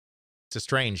 2. It's a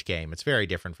strange game. It's very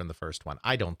different from the first one.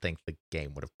 I don't think the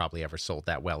game would have probably ever sold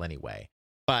that well anyway.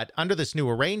 But under this new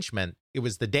arrangement, it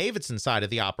was the Davidson side of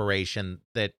the operation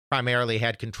that primarily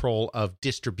had control of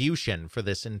distribution for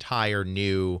this entire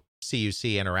new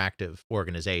CUC Interactive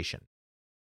organization.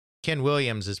 Ken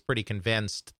Williams is pretty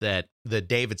convinced that the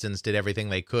Davidsons did everything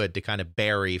they could to kind of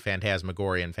bury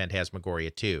Phantasmagoria and Phantasmagoria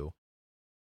 2.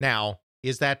 Now,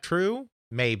 is that true?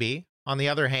 Maybe. On the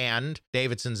other hand,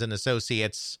 Davidsons and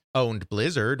Associates owned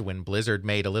Blizzard when Blizzard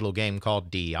made a little game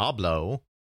called Diablo.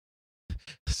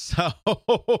 So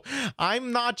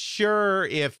I'm not sure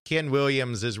if Ken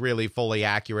Williams is really fully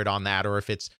accurate on that, or if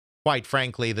it's quite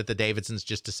frankly that the Davidsons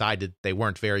just decided they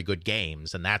weren't very good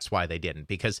games and that's why they didn't,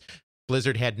 because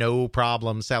Blizzard had no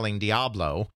problem selling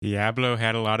Diablo. Diablo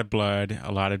had a lot of blood,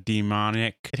 a lot of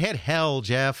demonic. It had hell,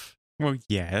 Jeff. Well,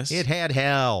 yes. It had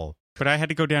hell. But I had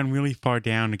to go down really far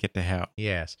down to get to hell.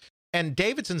 Yes. And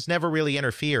Davidson's never really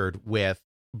interfered with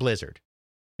Blizzard.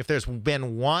 If there's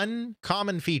been one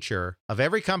common feature of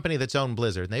every company that's owned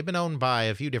Blizzard, and they've been owned by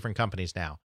a few different companies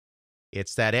now,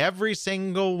 it's that every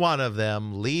single one of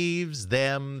them leaves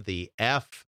them the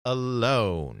F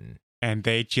alone. And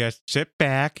they just sit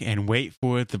back and wait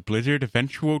for the Blizzard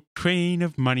eventual train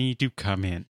of money to come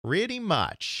in. Pretty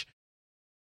much.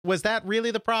 Was that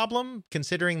really the problem,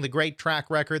 considering the great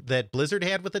track record that Blizzard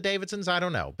had with the Davidsons? I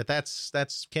don't know, but that's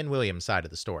Ken Williams' side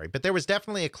of the story. But there was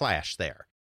definitely a clash there.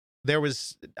 There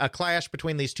was a clash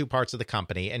between these two parts of the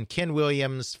company, and Ken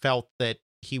Williams felt that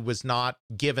he was not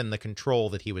given the control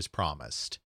that he was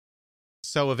promised.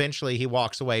 So eventually he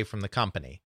walks away from the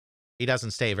company. He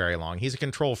doesn't stay very long. He's a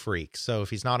control freak, so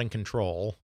if he's not in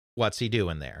control, what's he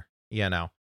doing there? You know?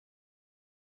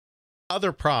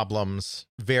 Other problems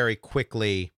very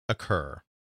quickly occur.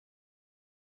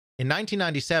 In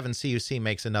 1997, CUC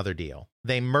makes another deal.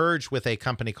 They merge with a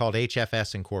company called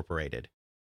HFS Incorporated,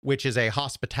 which is a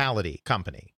hospitality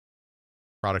company,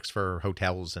 products for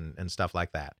hotels and stuff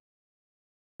like that.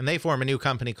 And they form a new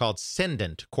company called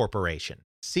Cendant Corporation,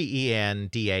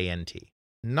 Cendant.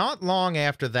 Not long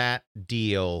after that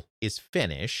deal is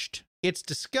finished, it's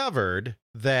discovered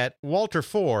that Walter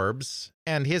Forbes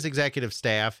and his executive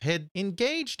staff had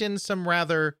engaged in some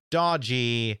rather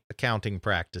dodgy accounting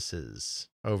practices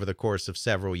over the course of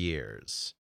several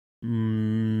years.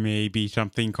 Maybe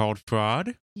something called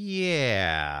fraud?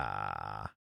 Yeah.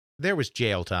 There was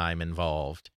jail time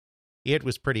involved. It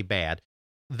was pretty bad.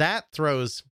 That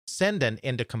throws Cendant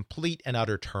into complete and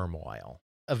utter turmoil.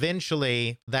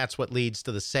 Eventually, that's what leads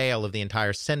to the sale of the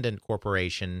entire Cendant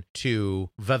Corporation to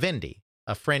Vivendi,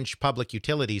 a French public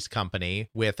utilities company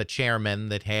with a chairman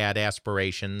that had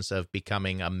aspirations of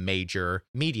becoming a major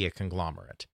media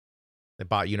conglomerate. They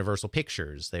bought Universal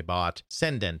Pictures, they bought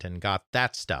Cendant and got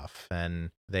that stuff,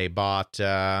 and they bought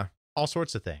all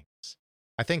sorts of things.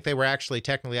 I think they were actually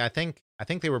technically, I think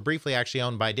they were briefly actually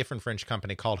owned by a different French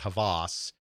company called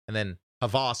Havas, and then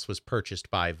Havas was purchased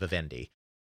by Vivendi.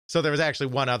 So there was actually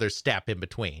one other step in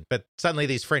between, but suddenly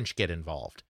these French get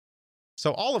involved.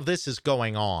 So all of this is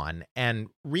going on, and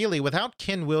really, without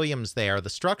Ken Williams there, the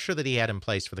structure that he had in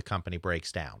place for the company breaks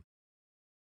down.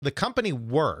 The company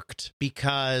worked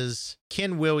because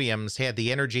Ken Williams had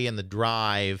the energy and the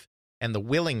drive and the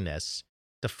willingness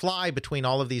to fly between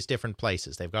all of these different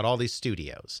places. They've got all these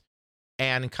studios,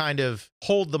 and kind of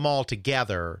hold them all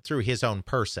together through his own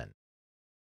person.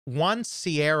 Once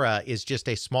Sierra is just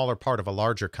a smaller part of a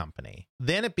larger company,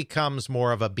 then it becomes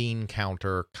more of a bean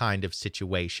counter kind of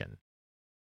situation.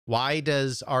 Why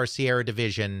does our Sierra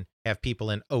division have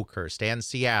people in Oakhurst and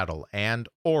Seattle and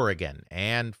Oregon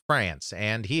and France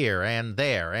and here and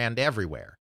there and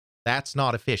everywhere? That's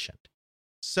not efficient.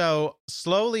 So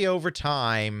slowly over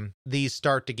time, these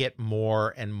start to get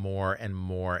more and more and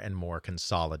more and more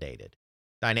consolidated.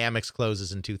 Dynamics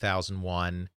closes in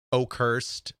 2001.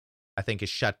 Oakhurst, I think, is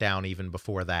shut down even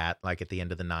before that, like at the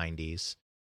end of the 90s.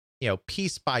 You know,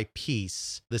 piece by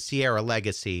piece, the Sierra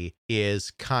legacy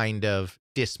is kind of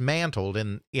dismantled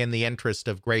in the interest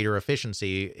of greater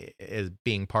efficiency as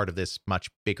being part of this much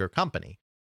bigger company.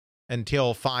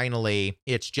 Until finally,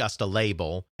 it's just a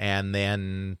label, and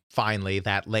then finally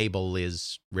that label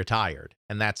is retired.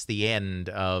 And that's the end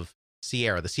of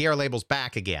Sierra. The Sierra label's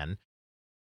back again.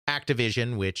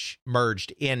 Activision, which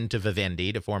merged into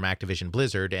Vivendi to form Activision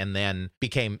Blizzard, and then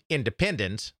became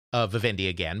independent of Vivendi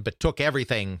again, but took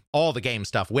everything, all the game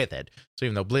stuff with it. So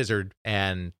even though Blizzard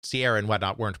and Sierra and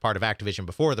whatnot weren't part of Activision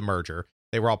before the merger,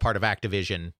 they were all part of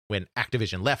Activision when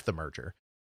Activision left the merger.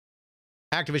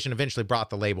 Activision eventually brought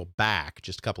the label back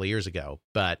just a couple of years ago,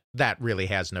 but that really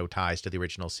has no ties to the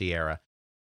original Sierra.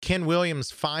 Ken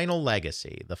Williams' final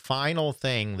legacy, the final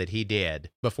thing that he did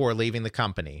before leaving the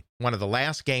company, one of the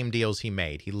last game deals he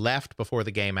made, he left before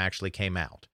the game actually came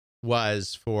out,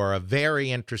 was for a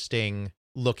very interesting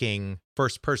looking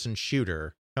first-person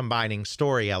shooter combining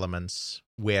story elements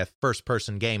with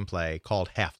first-person gameplay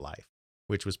called Half-Life,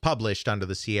 which was published under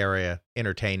the Sierra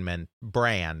Entertainment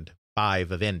brand by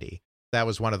Vivendi. That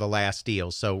was one of the last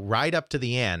deals. So right up to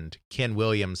the end, Ken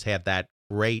Williams had that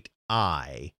great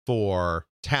eye for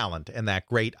talent and that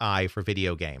great eye for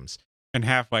video games. And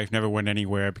Half-Life never went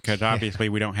anywhere because obviously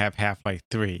we don't have Half-Life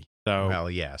 3. So Well,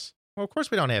 yes. Well, of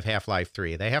course we don't have Half-Life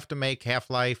 3. They have to make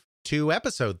Half-Life 2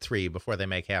 Episode 3 before they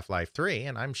make Half-Life 3,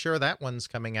 and I'm sure that one's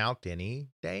coming out any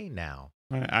day now.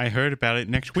 I heard about it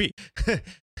next week.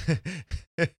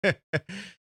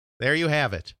 There you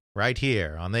have it, right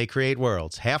here on They Create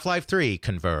Worlds. Half-Life 3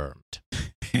 confirmed.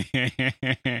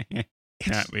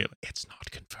 Not really. It's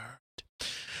not confirmed.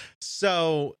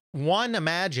 So one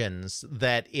imagines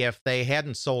that if they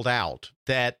hadn't sold out,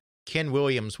 that Ken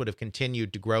Williams would have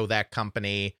continued to grow that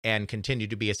company and continue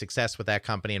to be a success with that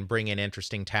company and bring in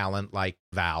interesting talent like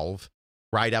Valve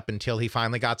right up until he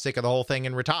finally got sick of the whole thing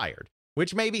and retired,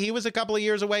 which maybe he was a couple of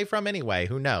years away from anyway.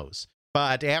 Who knows?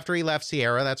 But after he left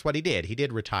Sierra, that's what he did. He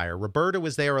did retire. Roberta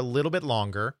was there a little bit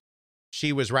longer.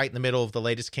 She was right in the middle of the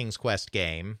latest King's Quest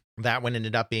game. That one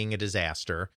ended up being a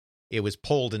disaster. It was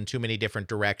pulled in too many different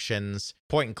directions.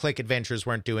 Point-and-click adventures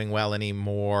weren't doing well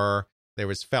anymore. There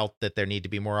was felt that there needed to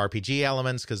be more RPG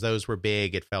elements because those were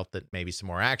big. It felt that maybe some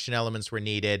more action elements were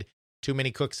needed. Too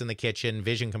many cooks in the kitchen,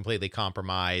 vision completely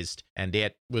compromised, and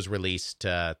it was released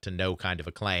to no kind of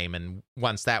acclaim. And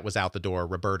once that was out the door,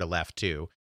 Roberta left too.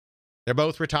 They're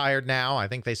both retired now. I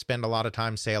think they spend a lot of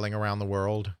time sailing around the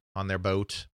world on their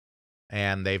boat,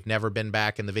 and they've never been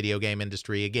back in the video game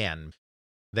industry again.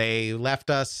 They left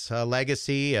us a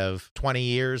legacy of 20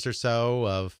 years or so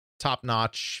of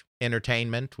top-notch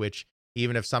entertainment, which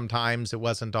even if sometimes it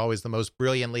wasn't always the most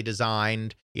brilliantly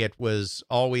designed, it was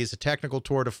always a technical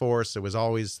tour de force. It was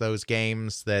always those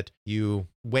games that you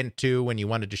went to when you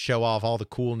wanted to show off all the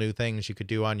cool new things you could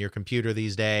do on your computer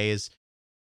these days.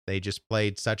 They just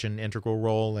played such an integral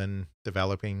role in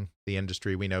developing the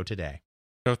industry we know today.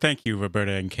 So thank you,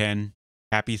 Roberta and Ken.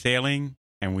 Happy sailing,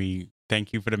 and we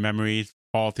thank you for the memories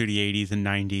all through the 80s and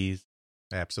 90s.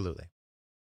 Absolutely.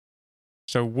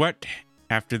 So what,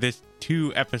 after this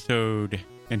 2-episode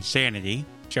insanity,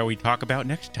 shall we talk about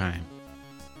next time?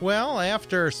 Well,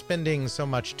 after spending so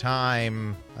much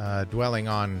time dwelling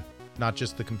on not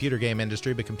just the computer game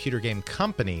industry, but computer game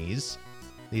companies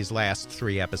these last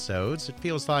 3 episodes, it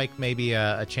feels like maybe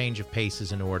a change of pace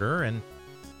is in order, and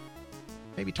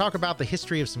maybe talk about the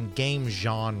history of some game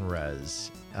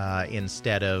genres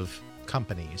instead of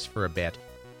companies for a bit.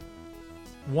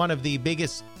 One of the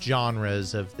biggest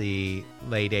genres of the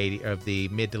mid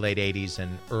to late 80s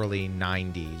and early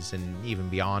 90s, and even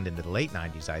beyond into the late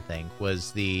 90s, I think,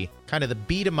 was the kind of the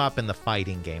beat 'em up and the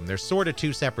fighting game. They're sort of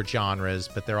 2 separate genres,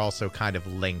 but they're also kind of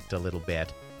linked a little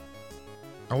bit.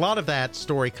 A lot of that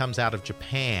story comes out of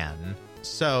Japan,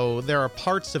 so there are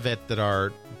parts of it that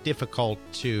are difficult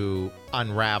to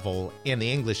unravel in the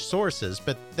English sources,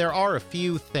 but there are a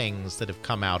few things that have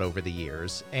come out over the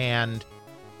years, and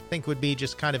I think would be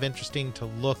just kind of interesting to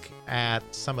look at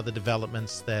some of the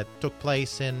developments that took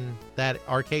place in that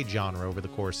arcade genre over the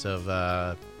course of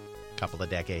a couple of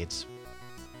decades.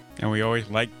 And we always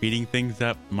like beating things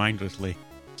up mindlessly.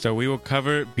 So we will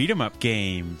cover beat-em-up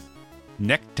games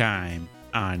next time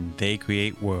on They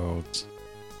Create Worlds.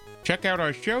 Check out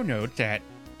our show notes at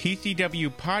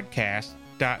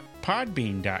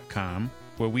tcwpodcast.podbean.com,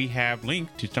 where we have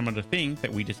links to some of the things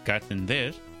that we discussed in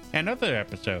this and other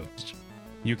episodes.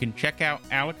 You can check out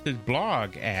Alex's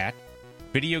blog at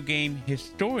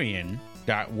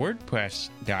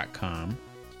videogamehistorian.wordpress.com,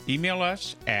 email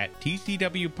us at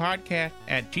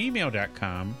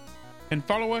tcwpodcast@gmail.com, and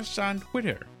follow us on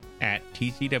Twitter at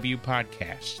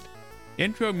tcwpodcast.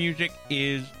 Intro music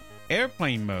is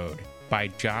Airplane Mode by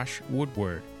Josh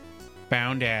Woodward,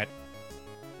 found at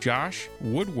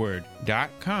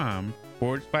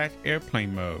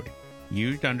joshwoodward.com/airplane mode,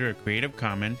 used under a Creative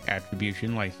Commons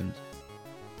Attribution License.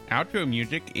 Outro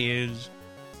music is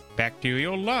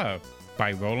Bacterial Love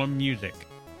by Roland Music,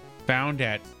 found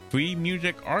at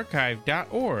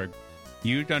freemusicarchive.org,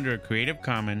 used under a Creative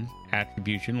Commons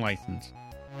Attribution License.